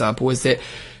Podrunner for example, is that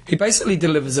he basically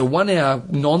delivers a 1 hour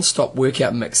non-stop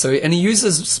workout mix. And he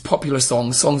uses popular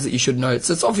songs that you should know.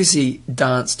 So it's obviously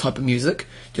dance type of music.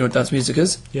 Do you know what dance music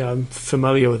is? Yeah, I'm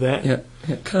familiar with that. Yeah.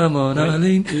 Come on,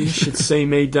 Eileen. You should see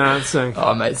me dancing.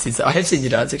 Oh, mate, I have seen you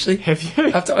dance, actually. Have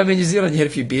you? After I'm in New Zealand, you had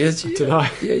a few beers. Did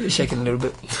I? Yeah, you're shaking a little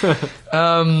bit.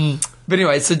 But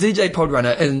anyway, so DJ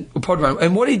Podrunner,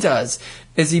 and what he does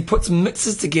is he puts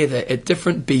mixes together at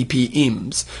different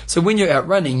BPMs. So when you're out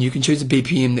running, you can choose a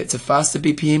BPM that's a faster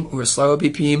BPM or a slower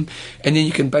BPM, and then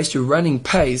you can base your running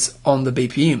pace on the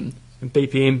BPM. And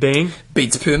BPM being?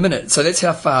 Beats per minute. So that's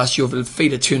how fast your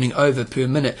feet are turning over per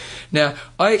minute. Now,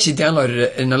 I actually downloaded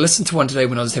it and I listened to one today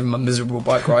when I was having my miserable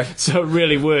bike ride. So it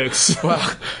really works.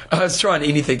 Well, I was trying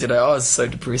anything today. I was so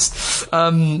depressed.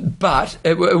 But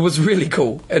it was really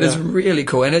cool. It is really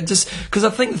cool. And it just, because I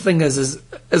think the thing is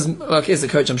like as a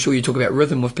coach, I'm sure you talk about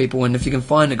rhythm with people, and if you can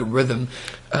find a good rhythm.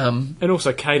 And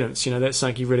also cadence, that's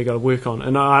something you've really got to work on.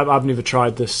 And I've never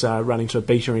tried this running to a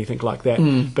beat or anything like that.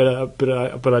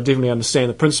 But I definitely understand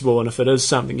the principle, and if it is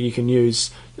something you can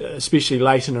use, especially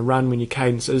late in a run when your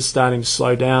cadence is starting to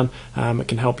slow down, it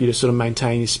can help you to sort of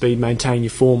maintain your speed, maintain your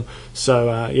form. So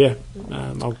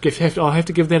I'll have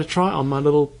to give that a try on my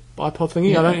little iPod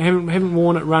thingy. I haven't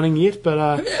worn it running yet,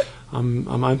 but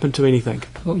I'm open to anything.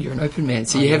 Oh, you're an open man.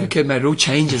 So you have a kid, mate. It all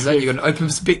changes, don't you? You've got an open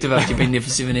perspective after you've been there for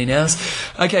 17 hours.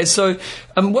 Okay, so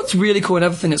what's really cool,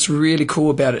 another thing that's really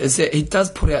cool about it is that he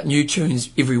does put out new tunes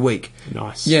every week.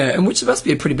 Nice. Yeah, and which must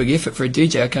be a pretty big effort for a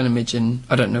DJ. I can't imagine,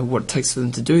 I don't know what it takes for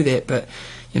them to do that, but,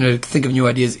 think of new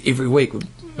ideas every week.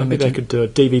 Maybe they could do a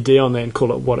DVD on that and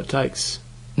call it What It Takes.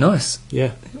 Nice.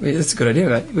 Yeah. That's a good idea,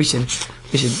 right? We should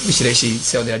actually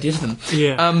sell the idea to them.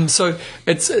 Yeah. So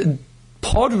it's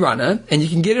Podrunner, and you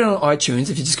can get it on iTunes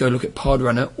if you just go look at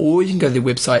Podrunner, or you can go to their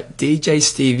website,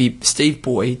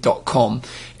 djsteveboy.com,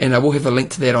 and I will have a link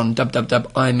to that on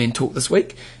www.Ironman Talk this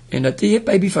week. And do you have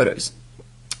baby photos?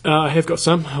 I have got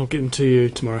some. I'll get them to you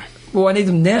tomorrow. Well, I need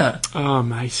them now. Oh,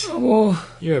 mate. Well,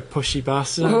 you're a pushy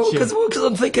bastard, aren't you? Because I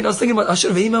was thinking I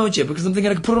should have emailed you, because I'm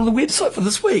thinking I could put it on the website for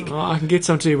this week. Oh, I can get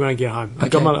some to you when I get home. I've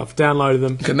downloaded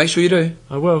them. Okay, make sure you do.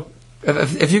 I will.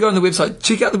 If you go on the website,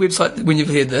 check out the website when you've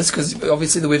heard this, because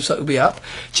obviously the website will be up.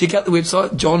 Check out the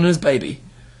website, John and his baby.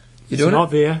 You doing it? Not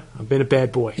there. I've been a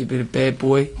bad boy. You've been a bad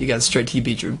boy. You go straight to your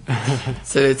bedroom.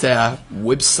 So it's our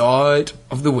website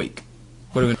of the week.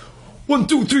 What are we? 1,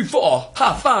 2, 3, 4.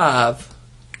 High five.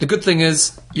 The good thing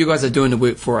is, you guys are doing the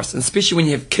work for us, and especially when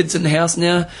you have kids in the house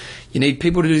now, you need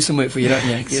people to do some work for you, don't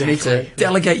you? Exactly. You need to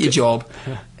delegate your job.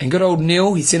 And good old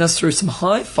Neil, he sent us through some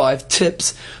high five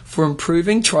tips for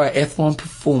improving triathlon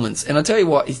performance. And I tell you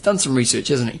what, he's done some research,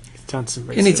 hasn't he? He's done some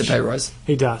research. He needs a pay rise.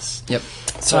 He does. Yep.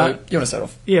 So, you want to start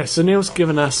off? Yeah, so Neil's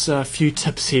given us a few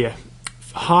tips here.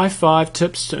 High five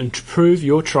tips to improve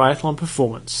your triathlon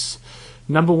performance.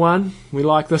 Number 1, we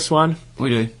like this one. We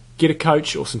do. Get a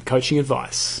coach or some coaching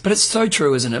advice. But it's so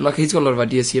true, isn't it? Like, he's got a lot of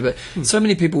ideas here, but so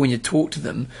many people, when you talk to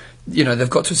them, they've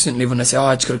got to a certain level and they say,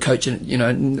 I just got a coach,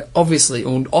 and obviously,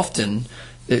 or often,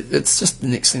 it's just the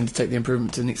next thing to take the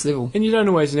improvement to the next level. And you don't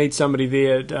always need somebody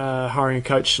there hiring a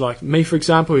coach like me, for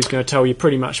example, who's going to tell you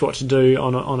pretty much what to do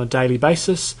on a daily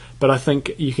basis. But I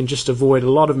think you can just avoid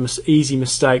a lot of easy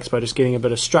mistakes by just getting a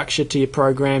bit of structure to your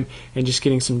program and just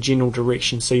getting some general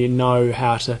direction, so you know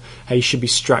how you should be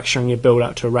structuring your build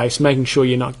up to a race, making sure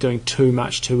you're not doing too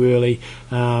much too early,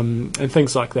 and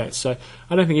things like that. So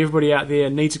I don't think everybody out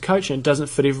there needs a coach, and it doesn't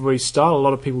fit everybody's style. A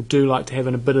lot of people do like to have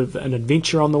a bit of an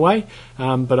adventure on the way,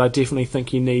 but I definitely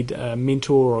think you need a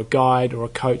mentor or a guide or a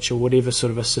coach or whatever sort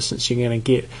of assistance you're going to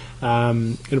get.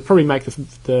 It'll probably make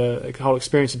the whole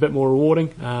experience a bit more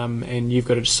rewarding, and you've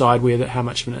got to decide how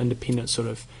much of an independent sort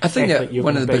of I think that you're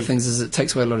one of the be. big things is it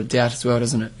takes away a lot of doubt as well,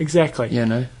 doesn't it? Exactly.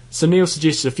 So Neil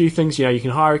suggested a few things. You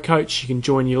can hire a coach, you can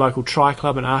join your local tri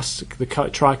club and ask the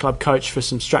tri club coach for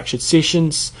some structured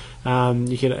sessions.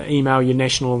 You can email your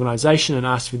national organisation and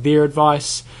ask for their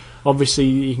advice. Obviously,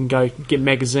 you can go get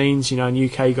magazines. In the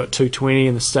UK you've got 220,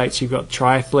 in the States you've got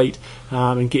Triathlete,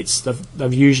 and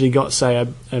they've usually got, say, a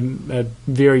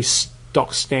very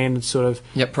stock standard sort of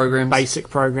programs, basic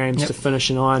programs to finish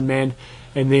an Ironman.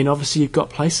 And then obviously you've got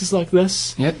places like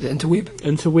this, the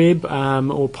interweb,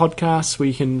 or podcasts where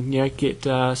you can get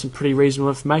some pretty reasonable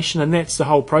information. And that's the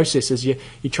whole process: is you're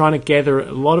trying to gather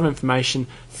a lot of information,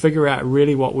 figure out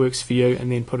really what works for you, and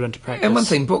then put it into practice. And one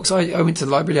thing, books. I went to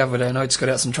the library the other day and I just got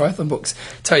out some triathlon books.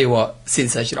 Tell you what,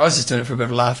 sensation. I was just doing it for a bit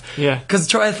of a laugh. Yeah. Because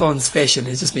triathlon's fashion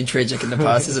has just been tragic in the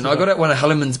past, isn't it? I got out one of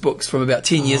Hellerman's books from about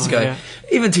 10 years ago. Yeah.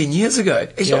 Even 10 years ago.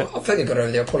 Actually, I think I got it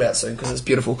over there. I'll pull it out soon because it's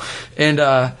beautiful. And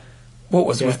what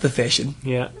was with the fashion?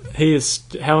 Yeah,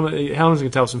 Hellerman's going to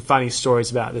tell some funny stories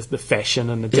about the fashion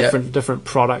and the different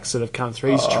products that have come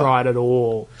through. He's tried it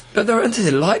all. But they were into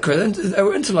the lycra. They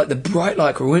were into like the bright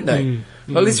lycra, weren't they?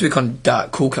 Well, at least we're kind of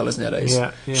dark, cool colours nowadays.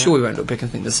 Yeah. Sure, we won't look back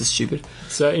and think this is stupid.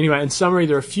 So anyway, in summary,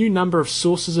 there are a few number of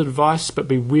sources of advice, but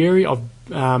be wary of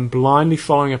blindly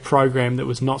following a program that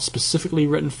was not specifically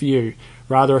written for you.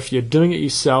 Rather, if you're doing it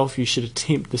yourself, you should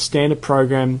attempt the standard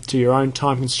program to your own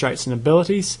time constraints and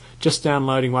abilities. Just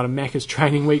downloading one of Macca's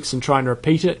training weeks and trying to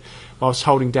repeat it whilst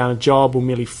holding down a job will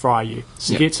merely fry you.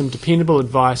 So get some dependable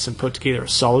advice and put together a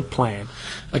solid plan.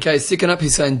 Okay, second up,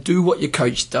 he's saying, do what your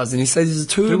coach does. And he says there's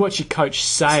two... Do what your coach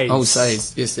says. Oh,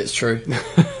 says. Yes, that's true.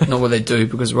 Not what they do,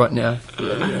 because right now, they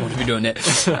don't want to be doing that.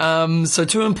 So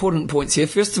 2 important points here.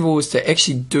 First of all is to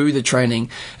actually do the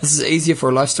training. This is easier for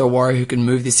a lifestyle warrior who can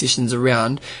move their sessions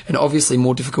around, and obviously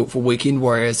more difficult for weekend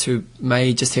warriors who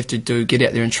may just have to get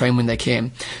out there and train when they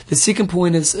can. The second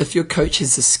point is, if your coach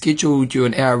has scheduled you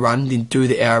an hour run, then do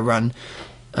the hour run.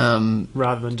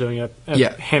 Rather than doing a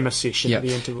hammer session at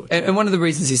the interval. And one of the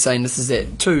reasons he's saying this is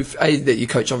that, too, that your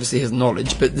coach obviously has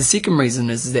knowledge, but the second reason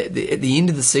is that at the end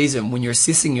of the season, when you're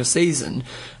assessing your season,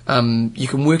 you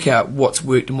can work out what's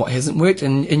worked and what hasn't worked,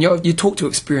 and you talk to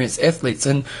experienced athletes,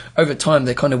 and over time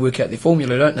they kind of work out their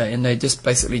formula, don't they? And they just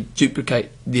basically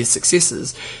duplicate their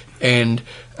successes. And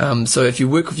so if you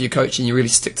work with your coach and you really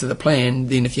stick to the plan,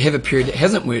 then if you have a period that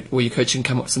hasn't worked, or your coach can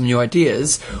come up with some new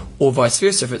ideas, or vice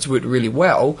versa, if it's worked really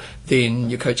well,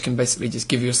 then your coach can basically just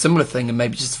give you a similar thing and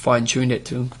maybe just fine-tune it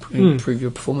to improve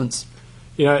your performance.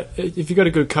 You know, if you've got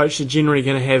a good coach, you're generally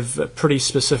going to have pretty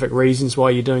specific reasons why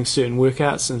you're doing certain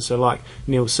workouts. And so like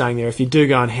Neil was saying there, if you do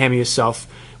go and hammer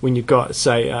yourself when you've got,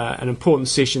 say, an important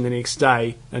session the next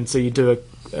day, and so you do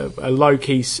a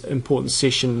low-key important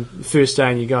session the first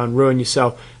day and you go and ruin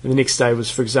yourself, and the next day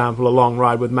was, for example, a long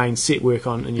ride with main set work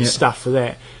on and your stuff for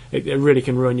that, it really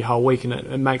can ruin your whole week, and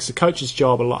it makes the coach's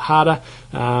job a lot harder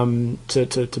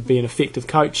to be an effective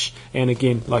coach. And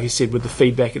again, like you said, with the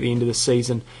feedback at the end of the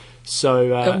season.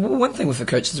 So one thing with the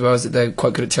coach as well is that they're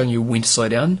quite good at telling you when to slow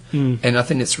down, and I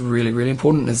think that's really, really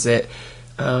important, is that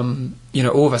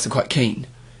all of us are quite keen.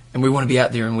 And we want to be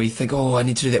out there and we think, oh, I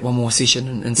need to do that one more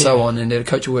session and so on. And the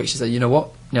coach will actually say, you know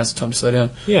what, now's the time to slow down.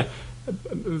 Yeah.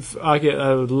 I get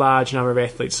a large number of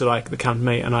athletes that come to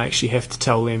me and I actually have to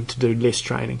tell them to do less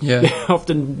training. Yeah. They're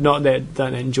often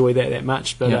don't enjoy that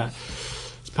much, but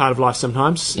it's part of life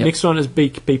sometimes. Yep. Next one is be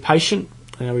patient.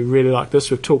 We really like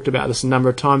this. We've talked about this a number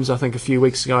of times. I think a few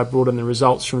weeks ago I brought in the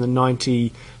results from the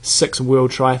 96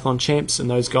 World Triathlon Champs, and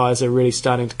those guys are really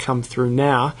starting to come through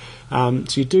now. So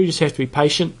you do just have to be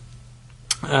patient.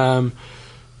 And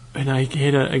I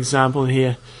had an example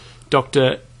here.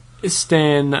 Dr.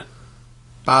 Stan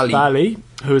Bali,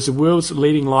 who is the world's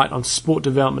leading light on sport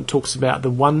development, talks about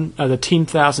the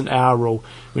 10,000 hour rule,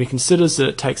 when he considers that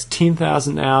it takes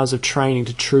 10,000 hours of training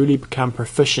to truly become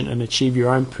proficient and achieve your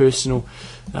own personal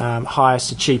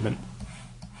highest achievement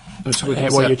at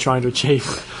what you're trying to achieve.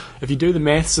 If you do the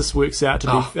maths, this works out to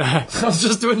be... I was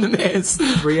just doing the maths.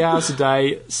 3 hours a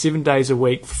day, 7 days a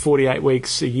week, 48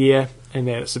 weeks a year, and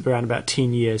that's around about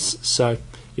 10 years. So,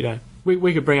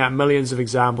 we could bring out millions of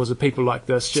examples of people like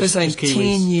this. So saying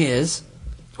 10 years...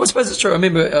 Well, I suppose it's true. I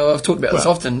remember I've talked about this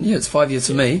often. Yeah, it's 5 years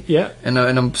for me. Yeah. And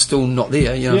I'm still not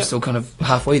there. I'm still kind of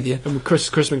halfway there. And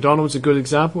Chris McDonald's a good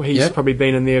example. He's probably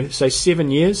been in there, say, 7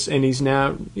 years, and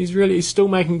he's still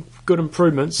making good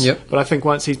improvements. Yep. But I think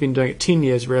once he's been doing it 10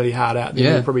 years really hard out, then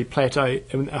he'll probably plateau,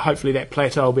 and hopefully that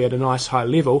plateau will be at a nice high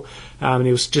level, and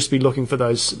he'll just be looking for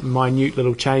those minute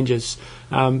little changes.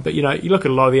 But, you look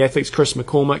at a lot of the athletes. Chris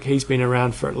McCormick, he's been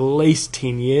around for at least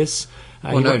 10 years.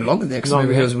 Longer than that, because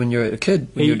maybe it was when you were a kid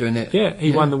when you were doing that. Yeah,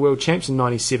 he won the World Champs in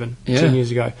 97, 10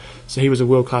 years ago. So he was a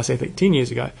world-class athlete 10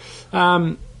 years ago.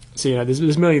 So,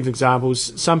 there's millions of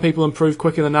examples. Some people improve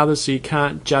quicker than others, so you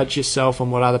can't judge yourself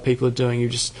on what other people are doing.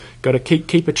 You've just got to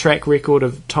keep a track record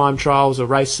of time trials or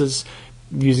races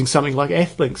using something like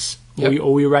Athlinks.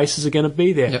 All your races are going to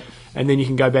be there. Yep. And then you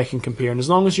can go back and compare. And as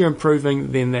long as you're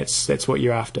improving, then that's what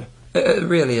you're after. It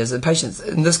really is. Patience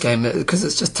in this game, because it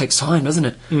just takes time, doesn't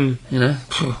it?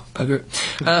 Bugger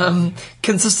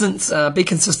it. Be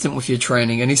consistent with your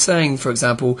training. And he's saying, for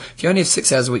example, if you only have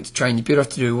 6 hours a week to train, you're better off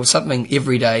to do something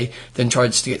every day than try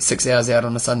just to get 6 hours out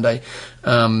on a Sunday.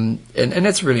 And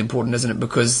that's really important, isn't it?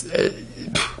 Because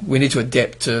we need to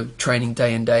adapt to training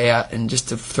day in, day out, and just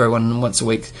to throw one in once a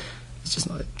week, it's just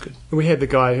not that good. We had the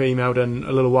guy who emailed in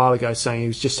a little while ago saying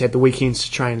he's just had the weekends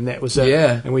to train and that was it.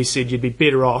 Yeah. And we said you'd be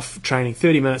better off training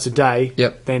 30 minutes a day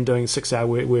than doing a 6 hour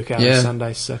workout on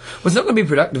Sundays. So. Well, it's not going to be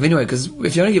productive anyway, because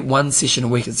if you only get one session a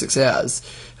week at 6 hours,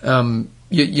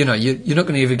 you're not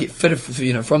going to ever get fitter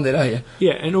from that, are you?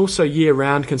 Yeah, and also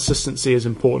year-round consistency is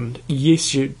important.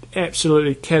 Yes, you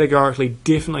absolutely, categorically,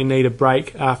 definitely need a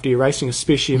break after you're racing,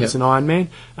 especially if it's an Ironman.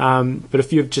 But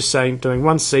if you're just doing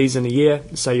one season a year,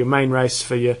 say your main race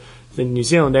for the New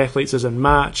Zealand athletes is in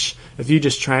March, if you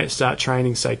just start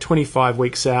training, say, 25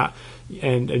 weeks out,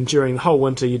 and during the whole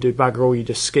winter you do bugger all, you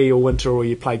just ski all winter or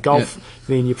you play golf,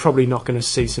 then you're probably not going to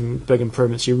see some big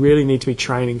improvements. You really need to be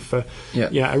training for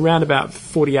around about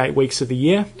 48 weeks of the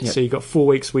year. So you've got 4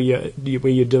 weeks where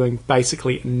you're doing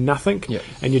basically nothing,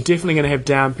 and you're definitely going to have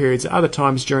down periods at other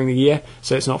times during the year.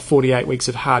 So it's not 48 weeks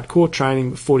of hardcore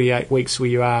training, but 48 weeks where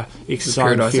you are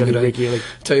exercising fairly regularly.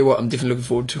 Tell you what, I'm definitely looking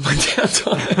forward to my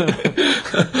downtime.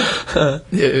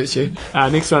 It's you.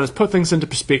 Next one is put things into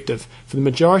perspective. For the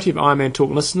majority of Ironman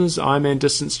Talk listeners, Ironman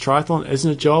distance triathlon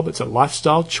isn't a job, it's a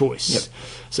lifestyle choice.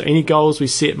 So any goals we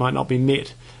set might not be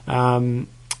met, but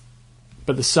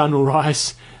the sun will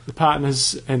rise, the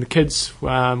partners and the kids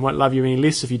won't love you any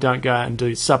less if you don't go out and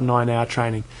do sub 9 hour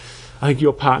training. I think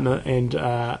your partner and...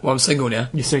 well, I'm single now.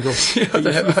 You're single.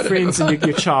 Your friends and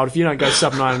your child, if you don't go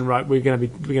sub 9 and right, we're going to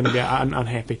be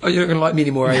unhappy. Oh, you're not going to like me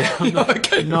anymore, are you? I'm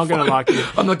not going to like you.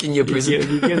 I'm not getting you a present.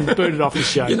 You're getting booted off the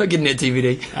show. You're not getting that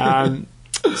DVD.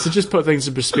 So just put things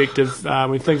in perspective.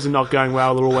 When things are not going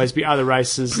well, there'll always be other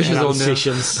races and other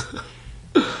sessions.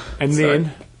 And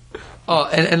then... Oh,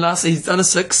 and lastly, he's done a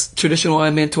 6, traditional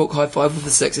Ironman Talk, high five with a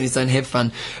 6, and he's done have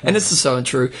fun. And this is so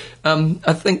untrue.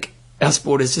 I think our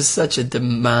sport is just such a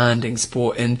demanding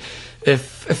sport, and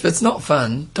if it's not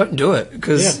fun, don't do it.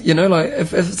 Because,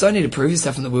 if it's only to prove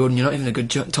yourself in the world and you're not having a good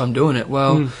time doing it,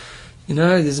 well...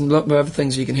 there's a lot more other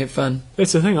things where you can have fun.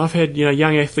 That's the thing. I've had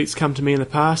young athletes come to me in the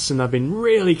past, and they've been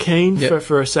really keen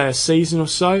for say a season or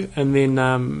so, and then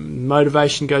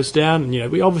motivation goes down.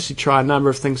 And we obviously try a number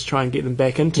of things to try and get them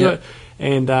back into it,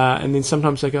 and then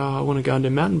sometimes they go, I want to go and do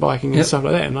mountain biking and stuff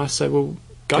like that, and I say, well,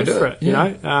 go for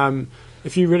it.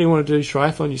 If you really want to do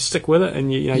triathlon, you stick with it,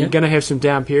 and you're going to have some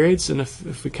down periods, and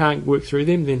if we can't work through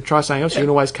them, then try something else. You can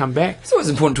always come back. It's always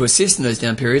important to assess in those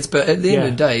down periods, but at the end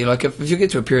of the day, like if you get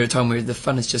to a period of time where the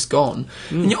fun is just gone,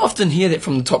 and you often hear that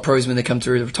from the top pros when they come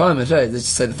through the retirement, they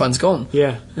just say the fun's gone.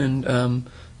 Yeah. And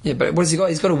but what has he got?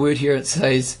 He's got a word here that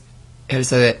says, how to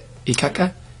say that?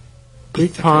 Ikaka?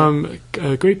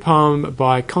 Greek poem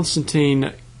by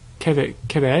Constantine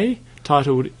Cavalier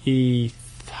titled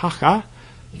Ithaka.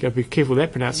 You've got to be careful with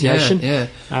that pronunciation.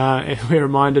 And we're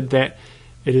reminded that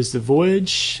it is the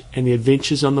voyage and the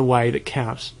adventures on the way that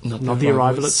count, not the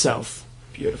arrival itself.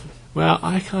 Beautiful. Well,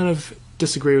 I kind of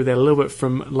disagree with that a little bit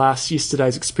from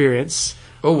yesterday's experience.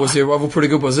 Oh, was the arrival pretty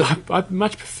good, was it? I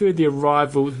much preferred the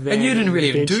arrival than... And you didn't really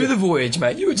even do the voyage,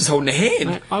 mate. You were just holding a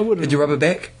hand. Mate, did you rub it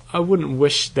back? I wouldn't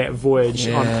wish that voyage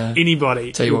on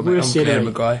anybody. Tell you what, mate, I'm proud of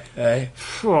my guy. Hey.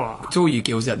 To all you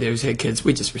girls out there who's had kids,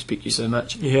 we just respect you so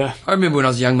much. Yeah. I remember when I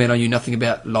was a young man, I knew nothing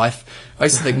about life. I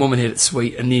used to think women had it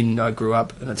sweet, and then I grew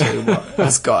up, and I tell you what,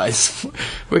 us guys,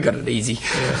 we got it easy.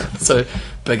 So,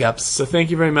 big ups. So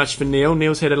thank you very much for Neil.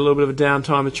 Neil's had a little bit of a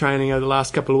downtime of training over the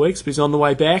last couple of weeks, but he's on the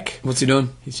way back. What's he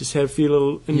doing? He's just had a few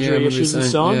little injury issues and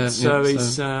so on. So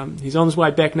he's on his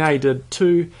way back now. He did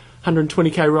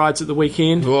 220k rides at the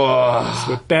weekend. Whoa.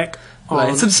 So we're back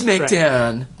on some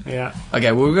SmackDown. Yeah.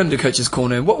 Okay, well, we're going to do Coach's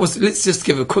Corner. Let's just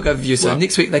give a quick overview so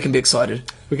next week they can be excited.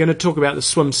 We're going to talk about the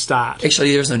swim start.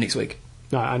 Actually, there is no next week.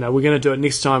 No, I know. We're going to do it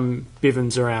next time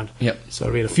Bevan's around. Yep.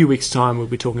 So in a few weeks' time, we'll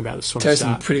be talking about the swim start.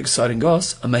 Some pretty exciting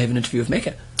goss. I may have an interview with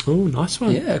Mecca. Oh, nice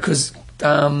one. Yeah, because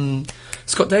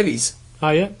Scott Davies. Oh,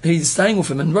 yeah? He's staying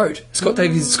with him in Road. Scott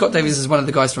Davies is one of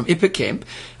the guys from Epic Camp,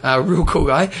 real cool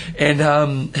guy,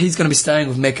 and he's going to be staying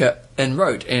with Mecca in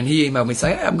Road. And he emailed me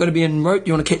saying, hey, I'm going to be in Road,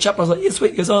 you want to catch up? I was like, yeah,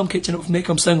 sweet. He goes, I'm catching up with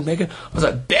Mecca, I'm staying with Mecca. I was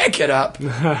like, back it up.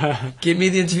 Give me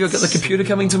the interview, I've got the computer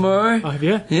coming tomorrow. Oh, have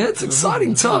you? Yeah, it's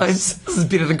exciting times. This is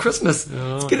better than Christmas.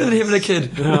 It's better than having a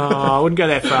kid. No, I wouldn't go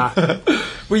that far.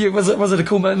 Was it a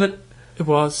cool moment? It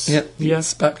was. Yeah.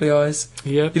 Sparkly eyes.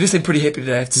 Yeah. You just seem pretty happy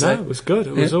today, I have to say. No, it was good.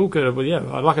 It was all good.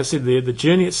 Well, like I said, the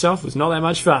journey itself was not that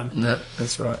much fun. No,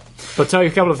 that's right. But I'll tell you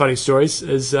a couple of funny stories.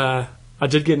 I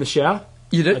did get in the shower.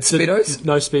 You did? Speedos?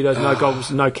 No Speedos, no goggles,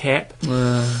 no cap.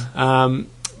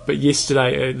 But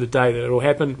yesterday, the day that it all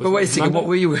happened... But wait a second, what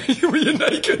were you wearing? Were you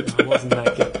naked? I wasn't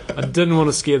naked. I didn't want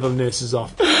to scare the nurses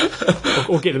off.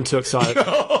 or get them too excited.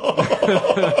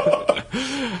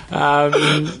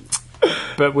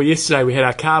 But yesterday we had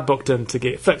our car booked in to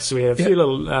get fixed. So we had a few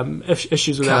little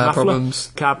issues with our muffler.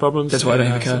 Car problems. That's why I don't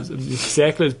have a car. So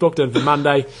exactly. It was booked in for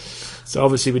Monday. So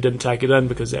obviously we didn't take it in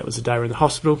because that was the day we were in the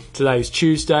hospital. Today is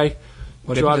Tuesday.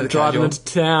 Driving into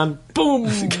town. Boom!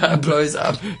 The car blows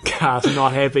up. Car's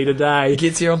not happy today. He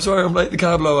gets here, I'm sorry, I'm late, the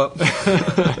car blow up.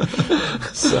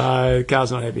 So,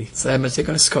 car's not happy. So how much is it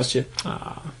going to cost you?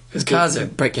 Because cars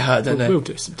break your heart, don't they? We'll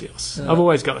do some deals. I've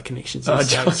always got the connections.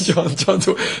 John,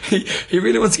 he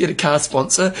really wants to get a car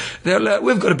sponsor. Now,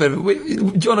 we've got a bit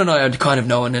of John and I are kind of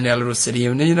known in our little city,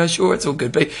 and sure, it's all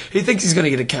good. But he thinks he's going to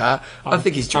get a car. I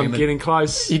think he's dreaming. I'm getting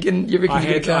close. You reckon you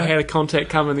get a car? I had a contact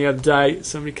coming the other day.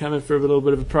 Somebody coming for a little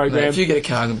bit of a program. Mate, if you get a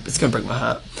car, it's going to break my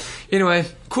heart. Anyway,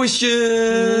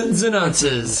 questions and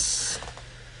answers.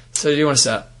 So, do you want to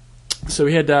start? So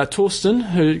we had Torsten,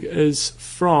 who is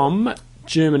from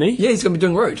Germany. Yeah, he's going to be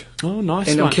doing road. Oh, nice.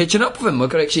 And I'm catching up with him. I've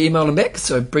got to actually email him back,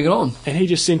 so bring it on. And he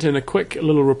just sent in a quick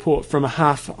little report from a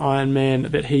half Ironman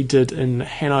that he did in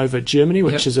Hanover, Germany,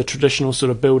 which is a traditional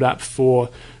sort of build-up for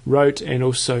road and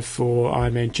also for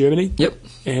Ironman Germany. Yep.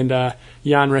 And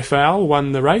Jan Raphael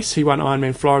won the race. He won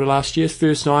Ironman Florida last year,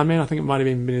 first Ironman. I think it might have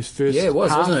even been his first half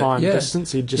Ironman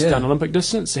distance. He'd just done Olympic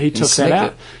distance. So he took that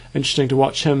out. Interesting to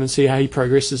watch him and see how he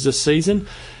progresses this season.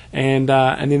 And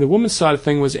then the women's side of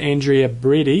thing was Andrea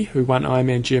Bredi, who won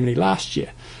Ironman Germany last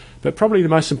year. But probably the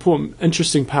most important,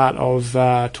 interesting part of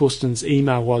Torsten's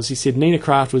email was he said Nina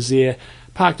Kraft was there,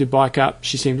 parked her bike up,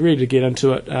 she seemed ready to get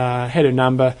into it, had her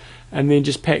number, and then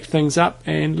just packed things up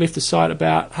and left the site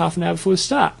about half an hour before the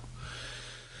start.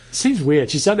 Seems weird.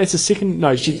 She's done that's a second.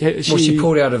 No, she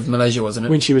pulled out of Malaysia, wasn't it?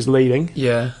 When she was leading.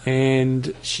 Yeah.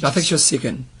 And I think she was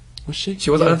second. Was she? She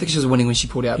was. Yeah. I don't think she was winning when she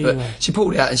pulled out, anyway. But she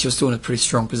pulled out and she was still in a pretty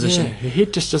strong position. Yeah, her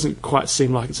head just doesn't quite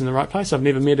seem like it's in the right place. I've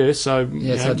never met her, so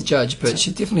it's hard to judge. But she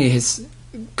definitely has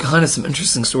kind of some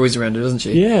interesting stories around her, doesn't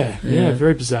she? Yeah,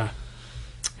 very bizarre.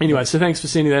 Anyway, so thanks for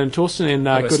sending that in, Torsten, and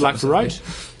good luck for road.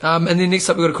 And then next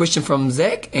up we've got a question from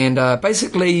Zach, and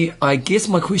basically I guess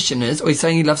my question is, he's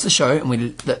saying he loves the show,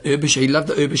 and the Uber show, he loved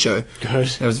the Uber show. Good.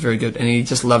 That was very good, and he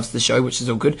just loves the show, which is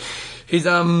all good. He's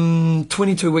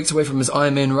 22 weeks away from his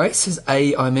Ironman race, his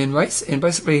Ironman race, and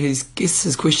basically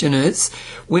his question is,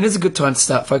 when is a good time to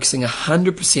start focusing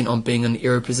 100% on being in the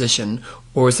aero position,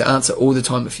 or is the answer all the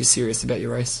time if you're serious about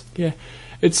your race? Yeah.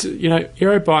 It's,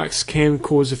 aero bikes can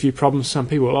cause a few problems for some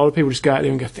people. A lot of people just go out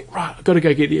there and think, right, I've got to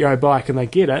go get the aero bike, and they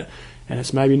get it, and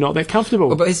it's maybe not that comfortable.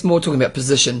 Well, but he's more talking about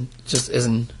position, just as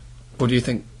in, what do you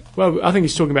think? Well, I think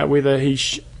he's talking about whether he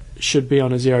should be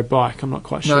on his aero bike. I'm not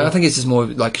quite sure. No, I think it's just more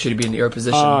like, should he be in the aero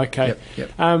position? Oh, okay.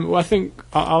 Yep. Well, I think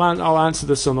I'll answer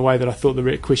this on the way that I thought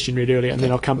the question read earlier, and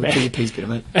then I'll come back. Do your piece better,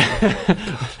 mate.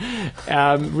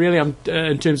 Really, I'm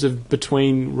in terms of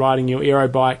between riding your aero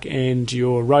bike and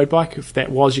your road bike, if that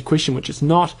was your question, which it's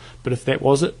not, but if that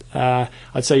was it, I'd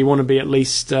say you want to be at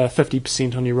least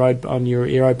 50% on your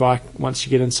aero bike once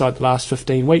you get inside the last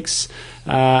 15 weeks,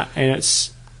 and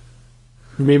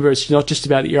remember, it's not just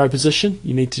about the aero position.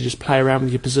 You need to just play around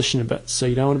with your position a bit. So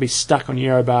you don't want to be stuck on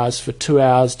your aero bars for 2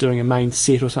 hours doing a main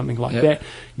set or something like that.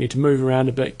 You need to move around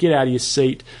a bit, get out of your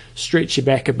seat, stretch your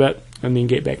back a bit, and then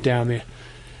get back down there.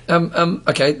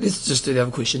 Okay, let's just do the other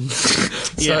question.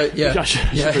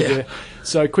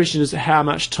 So question is, how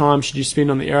much time should you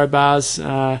spend on the aero bars?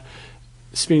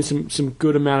 Spend some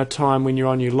good amount of time when you're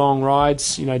on your long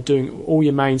rides, doing all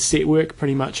your main set work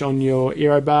pretty much on your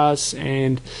aero bars,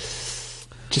 and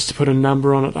just to put a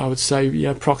number on it, I would say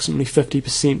approximately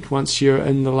 50% once you're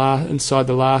inside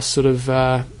the last sort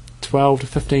of 12 to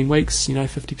 15 weeks.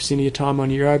 50% of your time on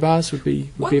your aero bars would be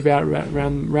about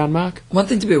round mark. One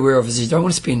thing to be aware of is you don't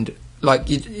want to spend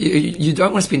you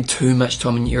don't want to spend too much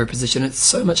time in your aero position. It's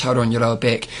so much harder on your lower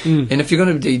back. And if you're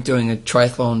going to be doing a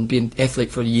triathlon, be an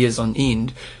athlete for years on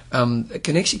end, it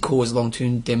can actually cause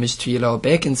long-term damage to your lower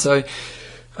back. And so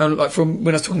like from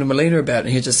when I was talking to Melina about it, and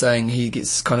he was just saying he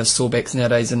gets kind of sore backs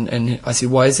nowadays, and I said,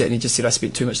 why is that? And he just said, I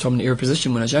spent too much time in the aero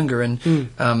position when I was younger, and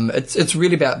it's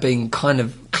really about being kind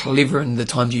of clever in the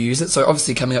times you use it. So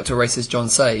obviously coming up to a race, as John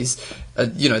says,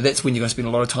 that's when you're going to spend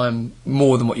a lot of time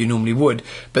more than what you normally would.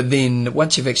 But then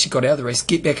once you've actually got out of the race,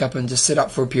 get back up and just sit up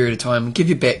for a period of time, give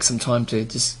your back some time to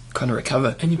just kind of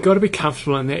recover. And you've got to be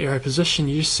comfortable in that aero position.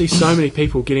 You just see so many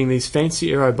people getting these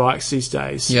fancy aero bikes these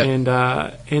days, and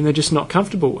they're just not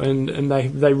comfortable, and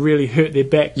they really hurt their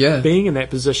back being in that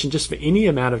position just for any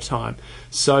amount of time.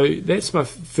 So that's my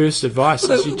first advice: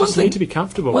 is you just need to be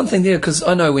comfortable. One thing there, because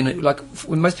I know when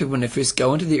most people, when they first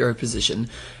go into the aero position,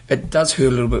 it does hurt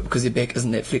a little bit because their back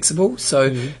isn't that flexible.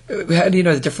 So how do you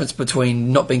know the difference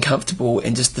between not being comfortable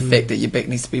and just the fact that your back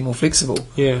needs to be more flexible?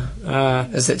 Yeah.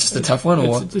 Is that just a tough one,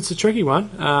 or it's a tricky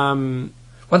one.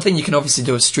 One thing you can obviously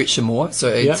do is stretch some more, so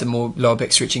add some more lower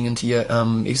back stretching into your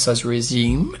exercise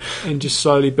regime, and just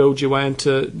slowly build your way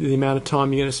into the amount of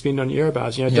time you're going to spend on your aero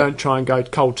bars. Don't try and go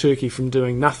cold turkey from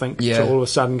doing nothing to all of a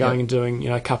sudden going and doing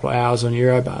a couple of hours on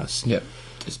your aero bars. Yep.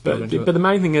 But the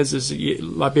main thing is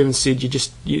like Bevan said, you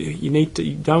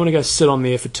don't want to go sit on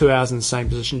there for 2 hours in the same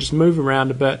position. Just move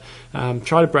around a bit.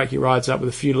 Try to break your rides up with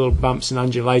a few little bumps and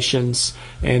undulations,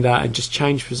 and just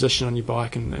change position on your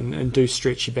bike and do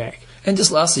stretch your back. And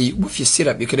just lastly, with your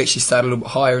setup, you could actually start a little bit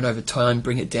higher and over time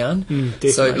bring it down.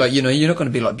 Definitely. So, like, you're not going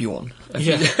to be like Bjorn.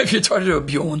 If you try to do a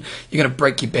Bjorn, you're going to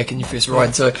break your back in your first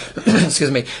ride. So,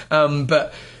 excuse me.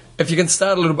 But if you can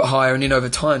start a little bit higher and then over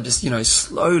time just,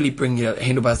 slowly bring your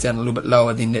handlebars down a little bit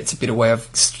lower, then that's a better way of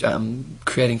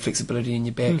creating flexibility in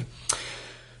your back.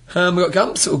 We've got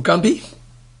Gumps, or Gumpy.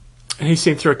 And he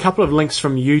sent through a couple of links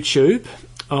from YouTube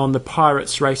on the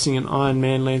Pirates Racing and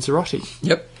Ironman Lanzarote.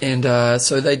 Yep, and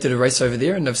so they did a race over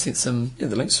there, and they've sent some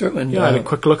the links through. And I had a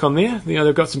quick look on there.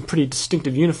 They've got some pretty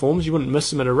distinctive uniforms. You wouldn't miss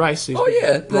them at a race. These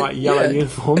bright yellow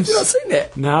uniforms. Have you not seen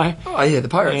that? No. Oh yeah, the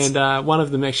Pirates. And one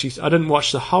of them actually, I didn't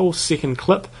watch the whole second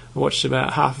clip. I watched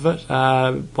about half of it.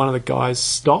 One of the guys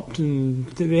stopped and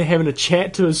they're having a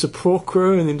chat to his support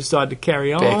crew, and then decided to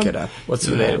carry on. Back it up. What's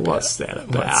that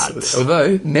about?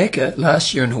 Although Macca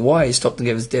last year in Hawaii stopped and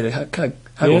gave his dad a cuddle.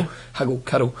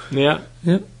 Yeah.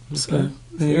 Yep. So,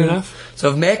 fair enough.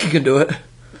 So if Macca can do it,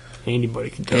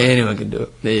 anybody can do it. Anyone can do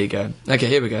it. There you go. Okay,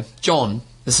 here we go. John,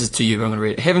 this is to you. I'm going to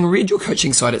read it. Having read your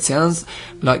coaching site, it sounds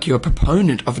like you're a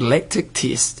proponent of lactic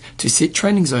tests to set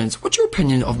training zones. What's your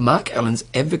opinion of Mark Allen's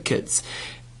advocates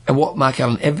and what Mark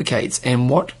Allen advocates and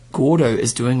what Gordo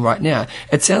is doing right now?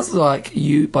 It sounds like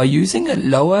by using a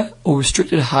lower or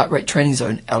restricted heart rate training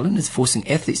zone, Allen is forcing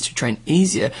athletes to train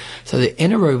easier so the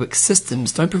anaerobic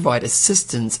systems don't provide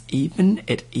assistance even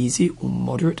at easy or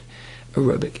moderate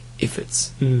aerobic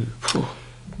efforts.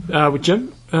 With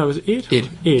Jim, was it Ed?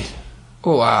 Ed.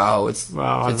 Oh wow, it's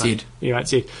Ed. Yeah,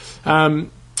 it's Ed.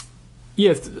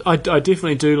 I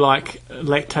definitely do like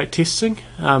lactate testing,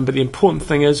 but the important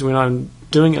thing is when I'm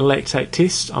doing a lactate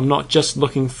test, I'm not just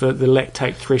looking for the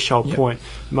lactate threshold point.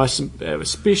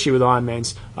 Especially with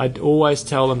Ironmans, I'd always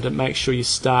tell them to make sure you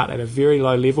start at a very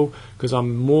low level, because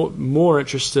I'm more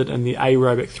interested in the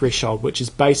aerobic threshold, which is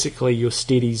basically your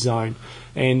steady zone.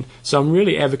 And so I'm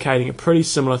really advocating a pretty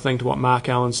similar thing to what Mark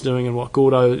Allen's doing and what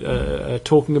Gordo are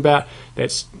talking about.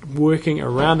 That's working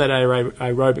around that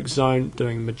aerobic zone,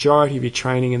 doing the majority of your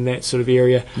training in that sort of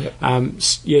area.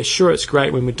 Sure, it's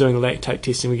great when we're doing lactate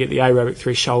testing, we get the aerobic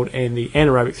threshold and the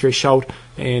anaerobic threshold,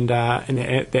 and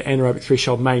the anaerobic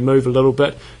threshold may move a little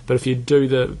bit, but if you do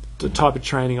the type of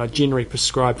training I generally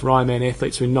prescribe for Ironman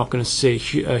athletes, we're not going to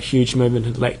see a huge movement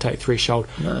in the lactate threshold.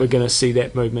 No. We're going to see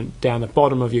that movement down the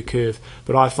bottom of your curve.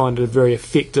 But I find it a very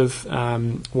effective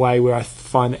way where I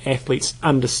find that athletes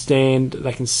understand,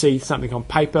 they can see something on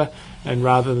paper, and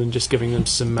rather than just giving them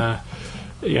some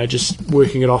just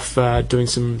working it off, doing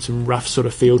some rough sort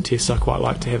of field tests, I quite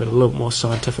like to have it a little more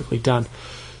scientifically done.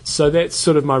 So that's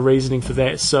sort of my reasoning for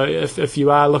that. So if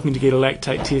you are looking to get a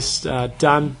lactate test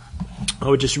done, I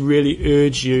would just really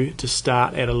urge you to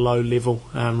start at a low level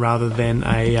rather than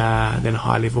a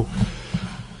high level.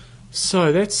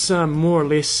 So that's more or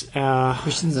less our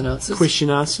questions and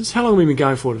answers. How long have we been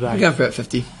going for today? We're going for about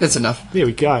 50. That's enough. There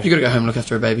we go. You've got to go home and look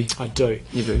after a baby. I do.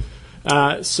 You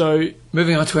do. So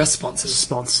moving on to our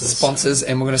sponsors,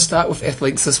 and we're going to start with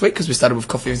athletes this week because we started with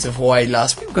Coffee of Hawaii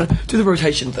last week. We're going to do the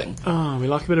rotation thing. Oh, we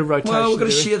like a bit of rotation. Well, we're going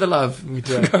to share the love. We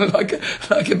do. We're like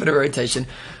a bit of rotation.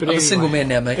 But I'm a single man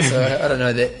now, mate, so I don't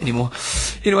know that anymore.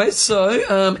 Anyway, so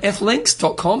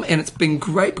athlinks.com, and it's been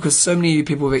great because so many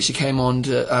people have actually came on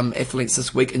to Athlinks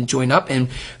this week and joined up, and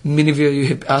many of you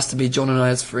have asked to be John and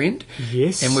I's friend.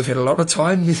 Yes. And we've had a lot of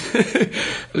time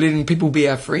letting people be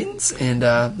our friends, and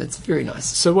that's very nice.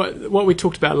 So what we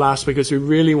talked about last week is we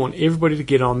really want everybody to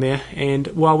get on there, and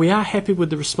while we are happy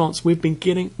with the response we've been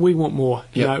getting, we want more.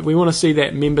 Yep. We want to see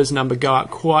that members number go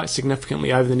up quite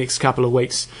significantly over the next couple of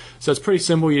weeks. So it's pretty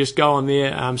simple. You just go on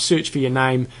there, search for your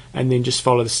name, and then just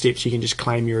follow the steps. You can just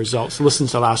claim your results. Listen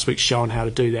to last week's show on how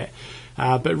to do that.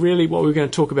 But really what we're going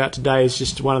to talk about today is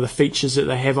just one of the features that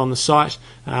they have on the site.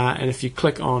 And if you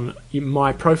click on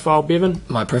My Profile, Bevan.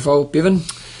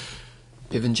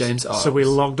 Bevan James Isles. So we're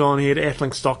logged on here to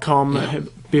athlinks.com. Yep.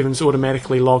 Bevan's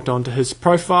automatically logged on to his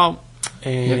profile.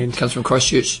 And it comes from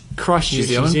Christchurch, New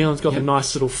Zealand. It's got the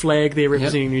nice little flag there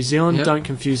representing New Zealand. Yep. Don't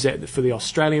confuse that for the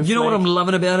Australian flag. You know what I'm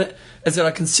loving about it? Is that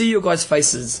I can see your guys'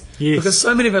 faces. Yes. Because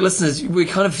so many of our listeners, we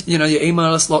kind of, you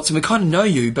email us lots and we kind of know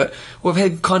you, but we've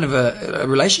had kind of a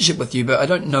relationship with you, but I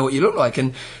don't know what you look like.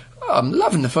 And I'm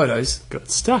loving the photos. Good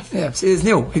stuff. Yeah, see, there's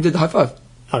Neil. He did the high five.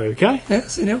 Oh, there we go. Yeah,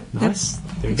 see Neil. Nice.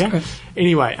 Yeah. There we go. Great.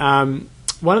 Anyway,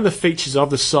 one of the features of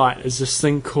the site is this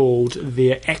thing called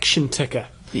their action ticker.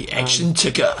 The action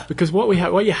ticker. Because what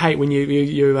you hate when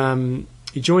you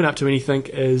join up to anything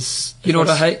is... You know what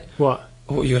I hate? What?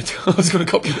 What are you going to do? I was going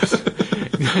to copy this.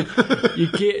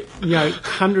 You get,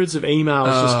 hundreds of emails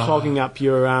just clogging up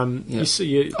your.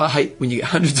 I hate when you get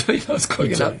hundreds of emails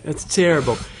clogging up. It's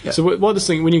terrible. Yeah. So what this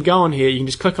thing, when you go on here, you can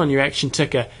just click on your action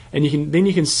ticker, and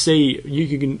you can see,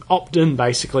 you can opt in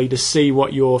basically to see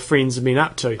what your friends have been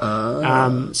up to.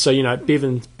 So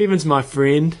Bevan's my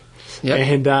friend.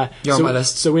 Yep. And You're on my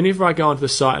list. So whenever I go onto the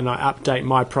site and I update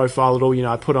my profile at all,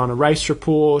 I put on a race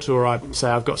report, or I say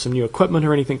I've got some new equipment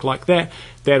or anything like that,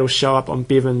 that'll show up on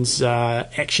Bevan's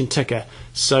action ticker.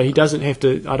 So he doesn't have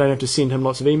to. I don't have to send him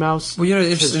lots of emails. Well,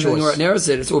 the interesting thing right now is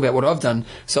that it's all about what I've done.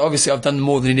 So obviously I've done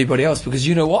more than anybody else, because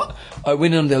you know what? I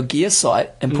went on their gear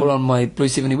site and put on my Blue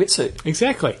 70 wetsuit.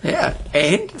 Exactly. Yeah,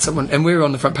 and we're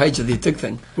on the front page of their dig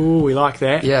thing. Ooh, we like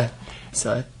that. Yeah.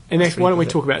 So. And why don't we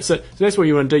talk about it? So that's what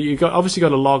you want to do. You've obviously got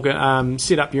to log,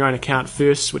 set up your own account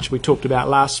first, which we talked about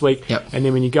last week. Yep. And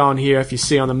then when you go on here, if you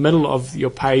see on the middle of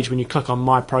your page, when you click on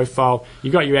My Profile,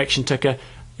 you've got your action ticker.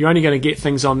 You're only going to get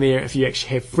things on there if you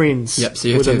actually have friends. Yep, so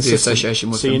you have to have the association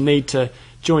with them. So you need to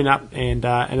join up and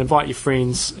invite your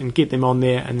friends and get them on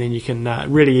there, and then you can,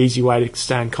 really easy way to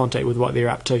stay in contact with what they're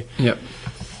up to. Yep.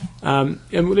 And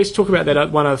let's talk about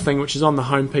that one other thing, which is on the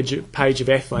home page of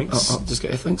Athlinks. Oh, just go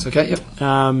Athlinks, okay, yep.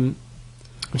 I'm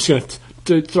just going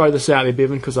to throw this out there,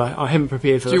 Bevan, because I haven't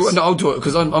prepared for this. No, I'll do it,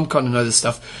 because I'm kind of know this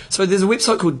stuff. So there's a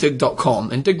website called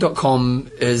dig.com, and dig.com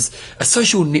is a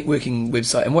social networking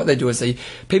website, and what they do is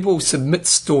people submit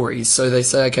stories. So they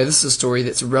say, okay, this is a story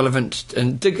that's relevant,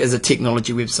 and Dig is a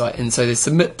technology website, and so they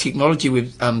submit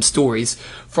technology stories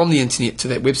from the internet to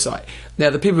that website. Now,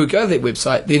 the people who go to that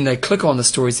website, then they click on the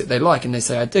stories that they like and they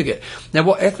say, I dig it. Now,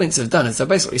 what Athlinks have done is they've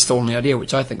basically stolen the idea,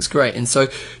 which I think is great. And so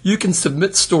you can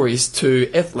submit stories to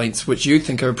Athlinks which you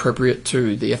think are appropriate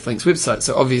to the Athlinks website.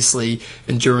 So obviously,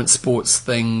 endurance sports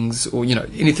things, or,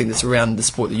 anything that's around the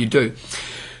sport that you do.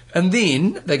 And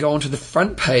then they go onto the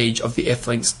front page of the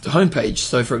Athlinks homepage.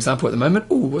 So, for example, at the moment,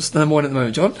 what's the number one at the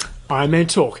moment, John? Ironman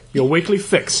Talk, your weekly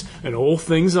fix and all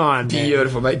things Ironman.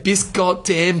 Beautiful, mate. Best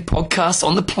goddamn podcast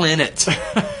on the planet.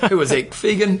 Who is it?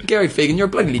 Fegan? Gary Fegan, you're a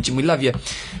bloody legend. We love you.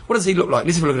 What does he look like?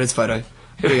 Let's have a look at his photo.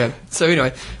 Here we go. So,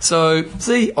 anyway.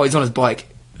 See? Oh, he's on his bike.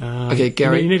 Okay,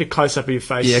 Gary. You need a close-up of your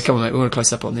face. Yeah, come on, mate. We want a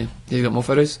close-up on there. You got more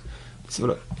photos? Let's have a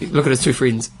look. Look at his two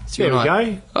friends. There we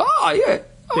go. Oh, yeah.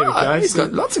 There we go. He's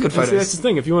got lots of good photos. That's the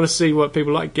thing. If you want to see what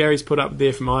people like, Gary's put up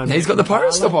there from Ironman. He's got the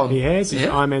pirate stuff on. He has. He's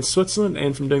Ironman Switzerland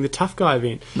and from doing the Tough Guy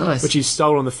event. Nice. Which he's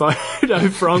stolen the photo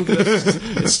from.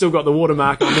 It's still got the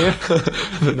watermark on there.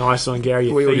 Nice one, Gary.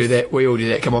 We all do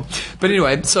that. Come on. But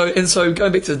anyway, so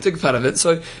going back to the Dig part of it.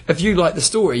 So if you like the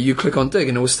story, you click on Dig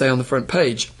and it will stay on the front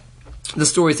page. The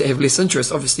stories that have less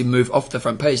interest obviously move off the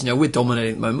front page. Now, we're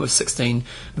dominating at the moment with 16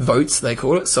 votes, they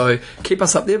call it. So keep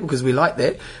us up there because we like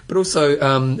that. But also,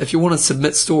 if you want to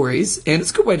submit stories, and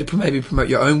it's a good way to maybe promote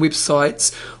your own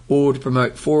websites or to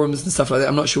promote forums and stuff like that.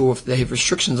 I'm not sure if they have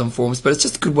restrictions on forums, but it's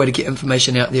just a good way to get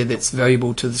information out there that's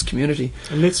valuable to this community.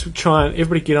 And let's try and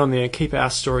everybody get on there and keep our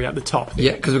story at the top.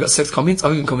 Yeah, because we've got 6 comments.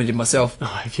 I've even commented myself. Oh,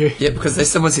 have you? Yeah, because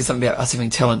someone said something about us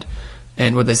having talent.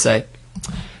 And what they say?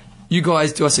 You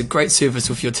guys do us a great service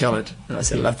with your talent. And I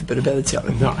said, I loved a bit about the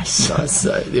talent. Nice.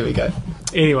 So there we go.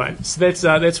 Anyway, so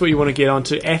that's what you want to get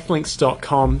onto,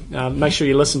 athlinks.com. Make sure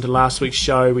you listen to last week's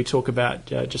show. We talk about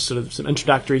just sort of some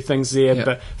introductory things there,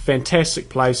 but fantastic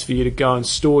place for you to go and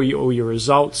store all your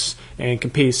results and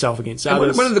compare yourself against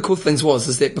others. One of the cool things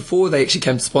is that before they actually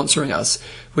came to sponsoring us,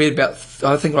 we had about,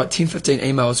 I think, like 10, 15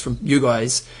 emails from you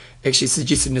guys actually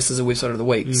suggesting this as a website of the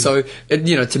week. So,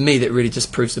 to me, that really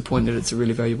just proves the point that it's a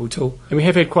really valuable tool. And we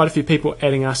have had quite a few people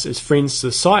adding us as friends to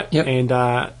the site, and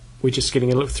we're just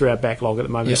getting a look through our backlog at the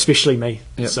moment, especially me.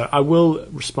 So I will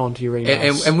respond to your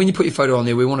emails. And when you put your photo on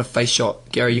there, we want a face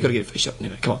shot. Gary, you've got to get a face shot.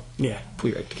 Anyway, come on. Yeah.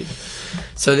 Pull your act together.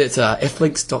 So that's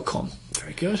athlinks.com.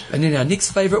 Very good. And then our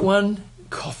next favourite one,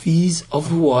 Coffees of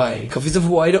Hawaii.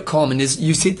 Coffeesofhawaii.com. And as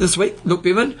you said this week, look,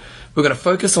 Bevan, we're going to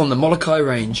focus on the Molokai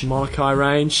range. Molokai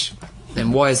range.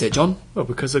 And why is that, John? Well,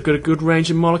 because they've got a good range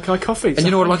of Molokai coffees. And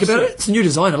you know what I like about it? It's a new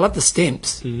design. I love the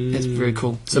stamps. That's very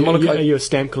cool. So Molokai. Are you a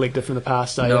stamp collector from the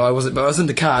past? No, I wasn't, but I was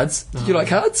into cards. Did you like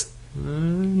cards?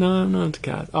 No, I'm not into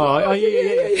cards. Oh,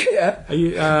 yeah. Are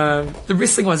you, the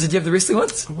wrestling ones. Did you have the wrestling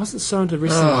ones? I wasn't so into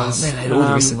wrestling ones. Man, I had all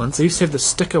the wrestling ones. I used to have the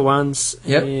sticker ones.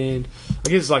 Yep. And I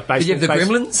guess it's like baseball. Did you have the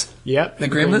Gremlins? Yep. The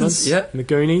Gremlins? Yep. And the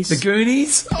Goonies. The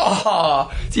Goonies? Oh,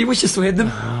 do you wish you still had them?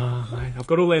 Oh, mate, I've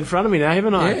got all that in front of me now,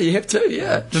 haven't I? Yeah, you have to,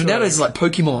 yeah. Sure. Nowadays it's like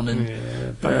Pokemon and...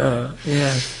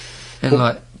 Yeah.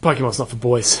 And Pokemon's not for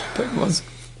boys. Pokemon's...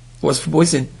 What's for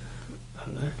boys then? I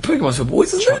don't know. Pokemon's for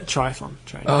boys, isn't it? Triathlon.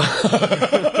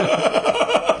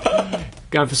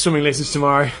 Going for swimming lessons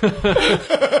tomorrow.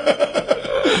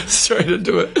 straight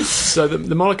into it. So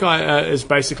the Molokai is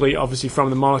basically, obviously, from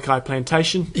the Molokai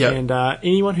plantation. Yep. And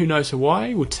anyone who knows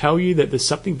Hawaii will tell you that there's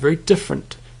something very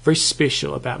different, very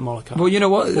special about Molokai. Well, you know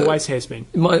what? Always has been.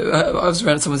 I was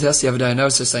around at someone's house the other day, and I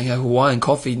was just saying how Hawaiian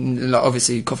coffee, like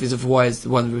obviously Coffees of Hawaii is the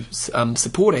one we're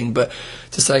supporting, but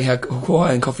just saying how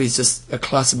Hawaiian coffee is just a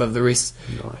class above the rest.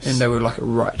 Nice. And they were like a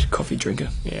right coffee drinker.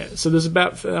 Yeah, so there's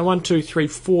about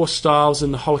 4 styles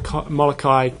in the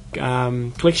Molokai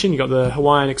collection. You've got the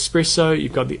Hawaiian Espresso,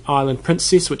 you've got the Island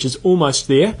Princess, which is almost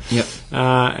there. Yep.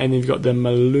 And then you've got the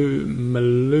Malulane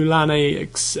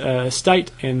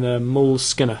Estate and the Mull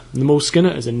Skinner. The Mull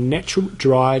Skinner is a natural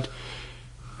dried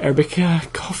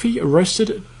Arabica coffee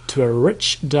roasted to a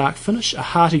rich dark finish, a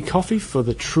hearty coffee for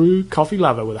the true coffee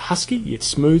lover with a husky yet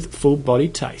smooth full body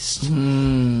taste.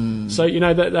 So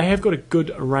they have got a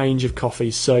good range of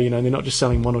coffees, so they're not just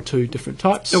selling 1 or 2 different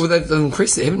types. Oh, well, they've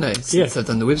increased it, haven't they, since they've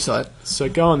done the website. So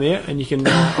go on there and you can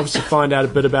obviously find out a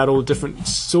bit about all the different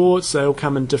sorts. They all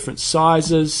come in different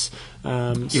sizes.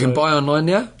 You can buy online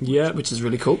now, yeah, which is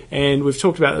really cool. And we've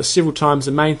talked about this several times.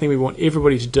 The main thing we want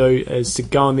everybody to do is to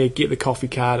go on there, get the coffee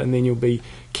card, and then you'll be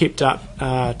kept up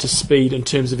to speed in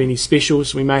terms of any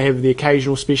specials. We may have the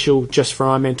occasional special just for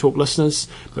Ironman Talk listeners,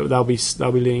 but they'll be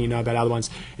letting you know about other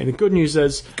ones. And the good news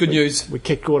is, we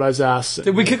kicked Gordo's ass.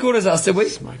 Did we kick Gordo's ass? Did we?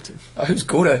 Smoked him. Oh, who's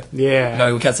Gordo? Yeah.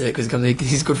 No, we can't say that because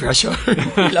he's good for our show.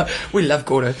 we love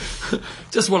Gordo.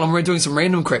 Just while I'm doing some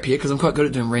random crap here, because I'm quite good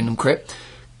at doing random crap.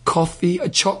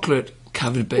 Chocolate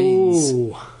covered beans.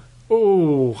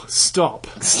 Ooh, stop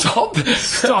it. Stop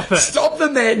the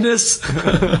madness.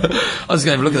 I was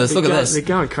going to look at this. Look at this. They're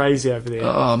going crazy over there.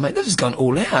 Oh, mate, they've just gone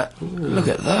all out. Ooh, look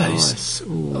at those. Nice.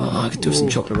 Ooh, I could do with some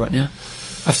chocolate right now.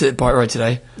 I have to hit Bite Road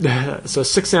today. So a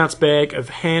 6-ounce bag of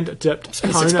hand-dipped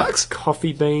Kona $6.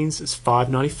 coffee beans is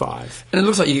 $5.95. And it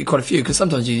looks like you get quite a few, because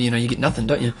sometimes you get nothing,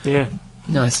 don't you? Yeah.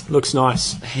 Nice. Looks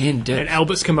nice. Hand dipped. And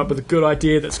Albert's come up with a good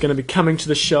idea that's going to be coming to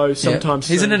the show sometime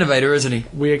soon. He's an innovator, isn't he?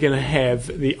 We're going to have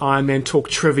the Ironman Talk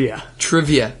trivia.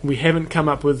 We haven't come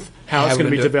up with how it's going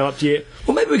to be developed yet.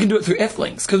 Well, maybe we can do it through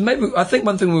Athlinks, because I think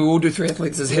one thing we will do through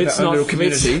Athlinks is have our own little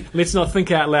community. Let's not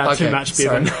think out loud too much,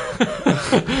 Bevan.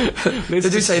 They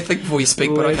do say think before you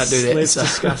speak, but I can't do that. Let's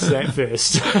discuss that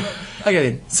first. Okay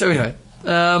then. So anyway.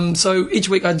 So each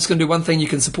week I'm just going to do one thing you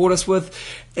can support us with,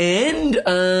 and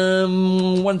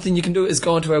one thing you can do is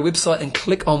go onto our website and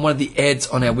click on one of the ads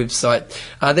on our website.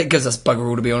 That gives us bugger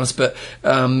all, to be honest, but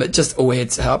just all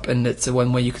ads help, and it's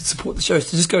one way you can support the show.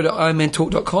 So just go to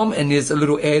ironmantalk.com, and there's a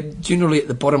little ad generally at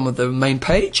the bottom of the main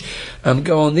page.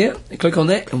 Go on there, click on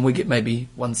that, and we get maybe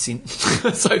 1 cent.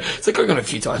 so click on it a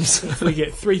few times. If we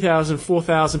get 3,000,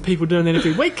 4,000 people doing that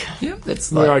every week,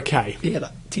 we're okay. Yeah,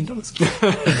 like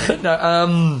 $10.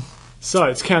 No, so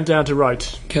it's countdown to road.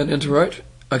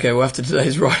 Okay, well, after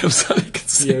today's ride, I'm slightly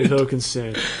concerned. Yeah, a little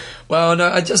concerned. Well, no,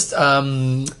 I just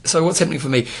so what's happening for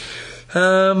me?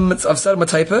 I've started my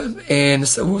taper, and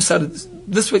so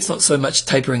this week's not so much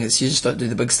tapering, it's you just don't do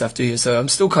the big stuff, do you? So I'm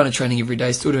still kind of training every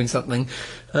day, still doing something.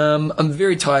 I'm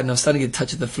very tired, and I'm starting to get in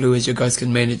touch with the flu, as you guys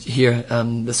can manage here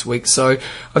this week. So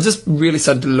I've just really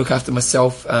started to look after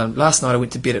myself. Last night I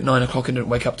went to bed at 9 o'clock and didn't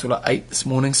wake up till like 8 this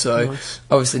morning, so nice.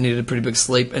 Obviously needed a pretty big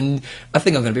sleep, and I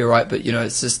think I'm going to be alright, but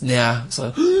it's just now,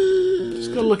 so...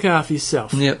 Just got to look after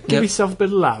yourself. Yep, Give yourself a bit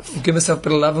of love. Give myself a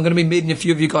bit of love. I'm going to be meeting a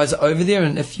few of you guys over there,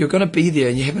 and if you're going to be there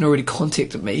and you haven't already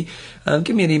contacted me,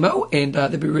 give me an email, and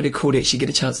that'd be really cool to actually get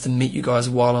a chance to meet you guys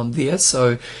while I'm there.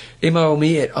 So email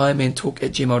me at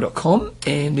ironmantalk@gmail.com,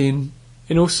 and then...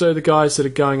 And also the guys that are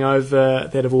going over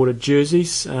that have ordered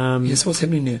jerseys. Yes, what's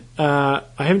happening there? I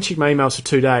haven't checked my emails for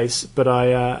 2 days, but you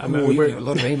get a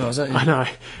lot of emails, don't you? I know.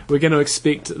 We're going to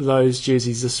expect those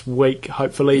jerseys this week,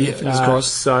 hopefully. Yeah, fingers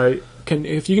crossed. So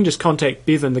if you can just contact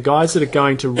Bevan, the guys that are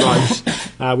going to roast,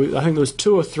 I think there was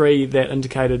 2 or 3 that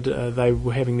indicated they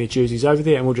were having their jerseys over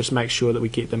there, and we'll just make sure that we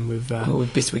get them with...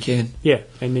 best we can. Yeah,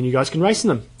 and then you guys can race in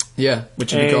them. Yeah,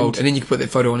 which would be gold. And then you can put that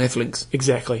photo on Athlinks.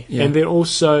 Exactly. Yeah. And then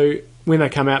also... when they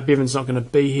come out, Bevan's not going to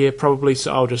be here probably,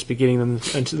 so I'll just be getting them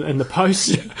in the post.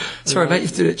 Yeah. Sorry, mate, you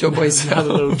have to do that job by yourself.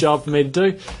 Another little job for me to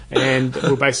do, and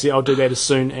I'll do that as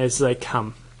soon as they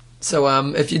come. So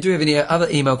if you do have any other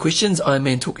email questions,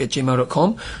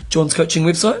 ironmantalk@gmail.com. John's coaching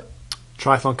website?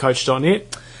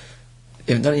 triathloncoach.net.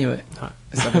 You haven't done it yet? No.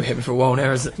 It's not going to happen for a while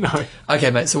now, is it? No.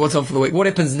 Okay, mate, so what's on for the week? What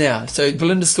happens now? So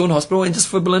Belinda's still in hospital, and just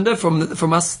for Belinda, from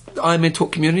us, Ironman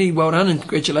Talk community, well done and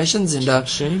congratulations. And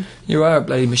machine. You are a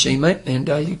bloody machine, mate, and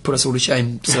you put us all to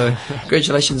shame. So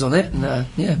congratulations on that,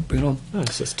 and bring it on. Oh,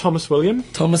 so it's Thomas William.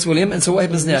 And so what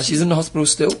happens now? She's in the hospital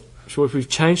still? Sure, if we've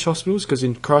changed hospitals, because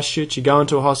in Christchurch you go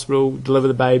into a hospital, deliver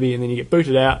the baby, and then you get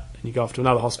booted out, and you go off to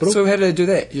another hospital. So how do they do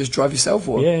that? You just drive yourself,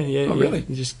 or Yeah. Oh, really?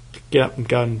 You just get up and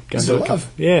go and This do is it.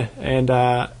 love. Yeah, and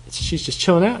she's just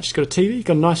chilling out. She's got a TV,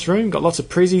 got a nice room, got lots of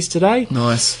prezzies today,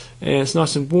 Nice. and it's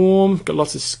nice and warm. Got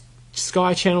lots of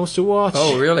Sky channels to watch.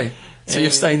 Oh, really? So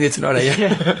you're staying there tonight, are you?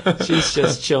 Yeah, she's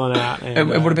just chilling out. And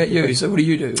what about you? So what do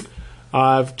you do?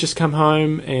 I've just come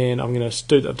home and I'm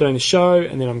doing the show,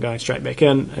 and then I'm going straight back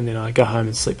in, and then I go home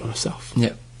and sleep by myself.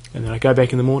 Yeah. And then I go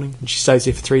back in the morning, and she stays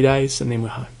there for 3 days, and then we're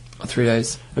home. 3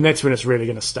 days. And that's when it's really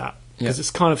going to start. Because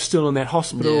it's kind of still in that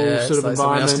hospital sort of like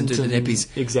someone else environment. can do the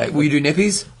nappies. Exactly. Will you do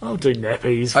nappies? I'll do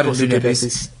nappies. I Of course didn't do I'll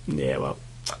nappies. Yeah, well.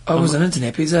 I wasn't into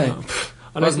nappies, eh?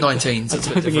 I was 19, so I it's a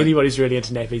don't bit think different. anybody's really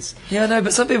into nappies. Yeah, no,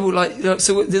 but some people like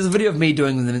so. There's a video of me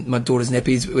doing my daughter's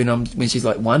nappies when she's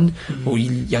like 1 or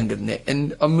younger than that,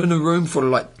 and I'm in a room full of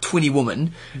like 20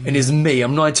 women, and there's me.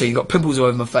 I'm 19, got pimples all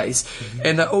over my face,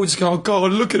 and they all just go, "Oh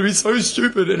God, look at me, so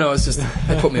stupid," and I was just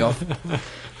they put me off.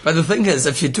 But the thing is,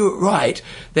 if you do it right,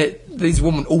 that these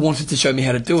women all wanted to show me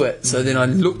how to do it, so then I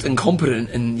looked incompetent,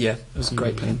 and yeah, it was a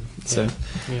great plan. So,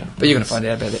 Yeah. but you're going to find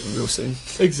out about that real soon.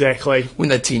 Exactly. When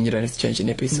they're 10, you don't have to change your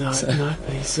nappies. No, so. no,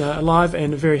 he's alive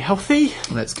and very healthy,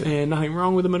 That's good. and nothing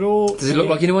wrong with him at all. Does he look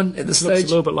like anyone at this Looks a stage?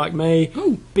 little bit like me.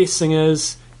 Ooh. Best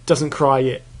singers, doesn't cry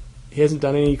yet. He hasn't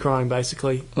done any crying,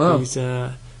 basically. Wow. He's,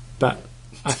 but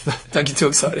Don't get too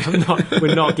excited.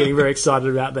 we're not getting very excited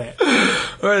about that.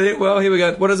 All right, then, well, here we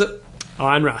go. What is it?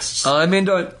 Iron Rust. I'm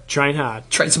Endo. Train hard.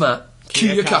 Train smart.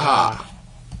 Kia kaha.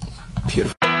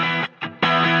 Beautiful.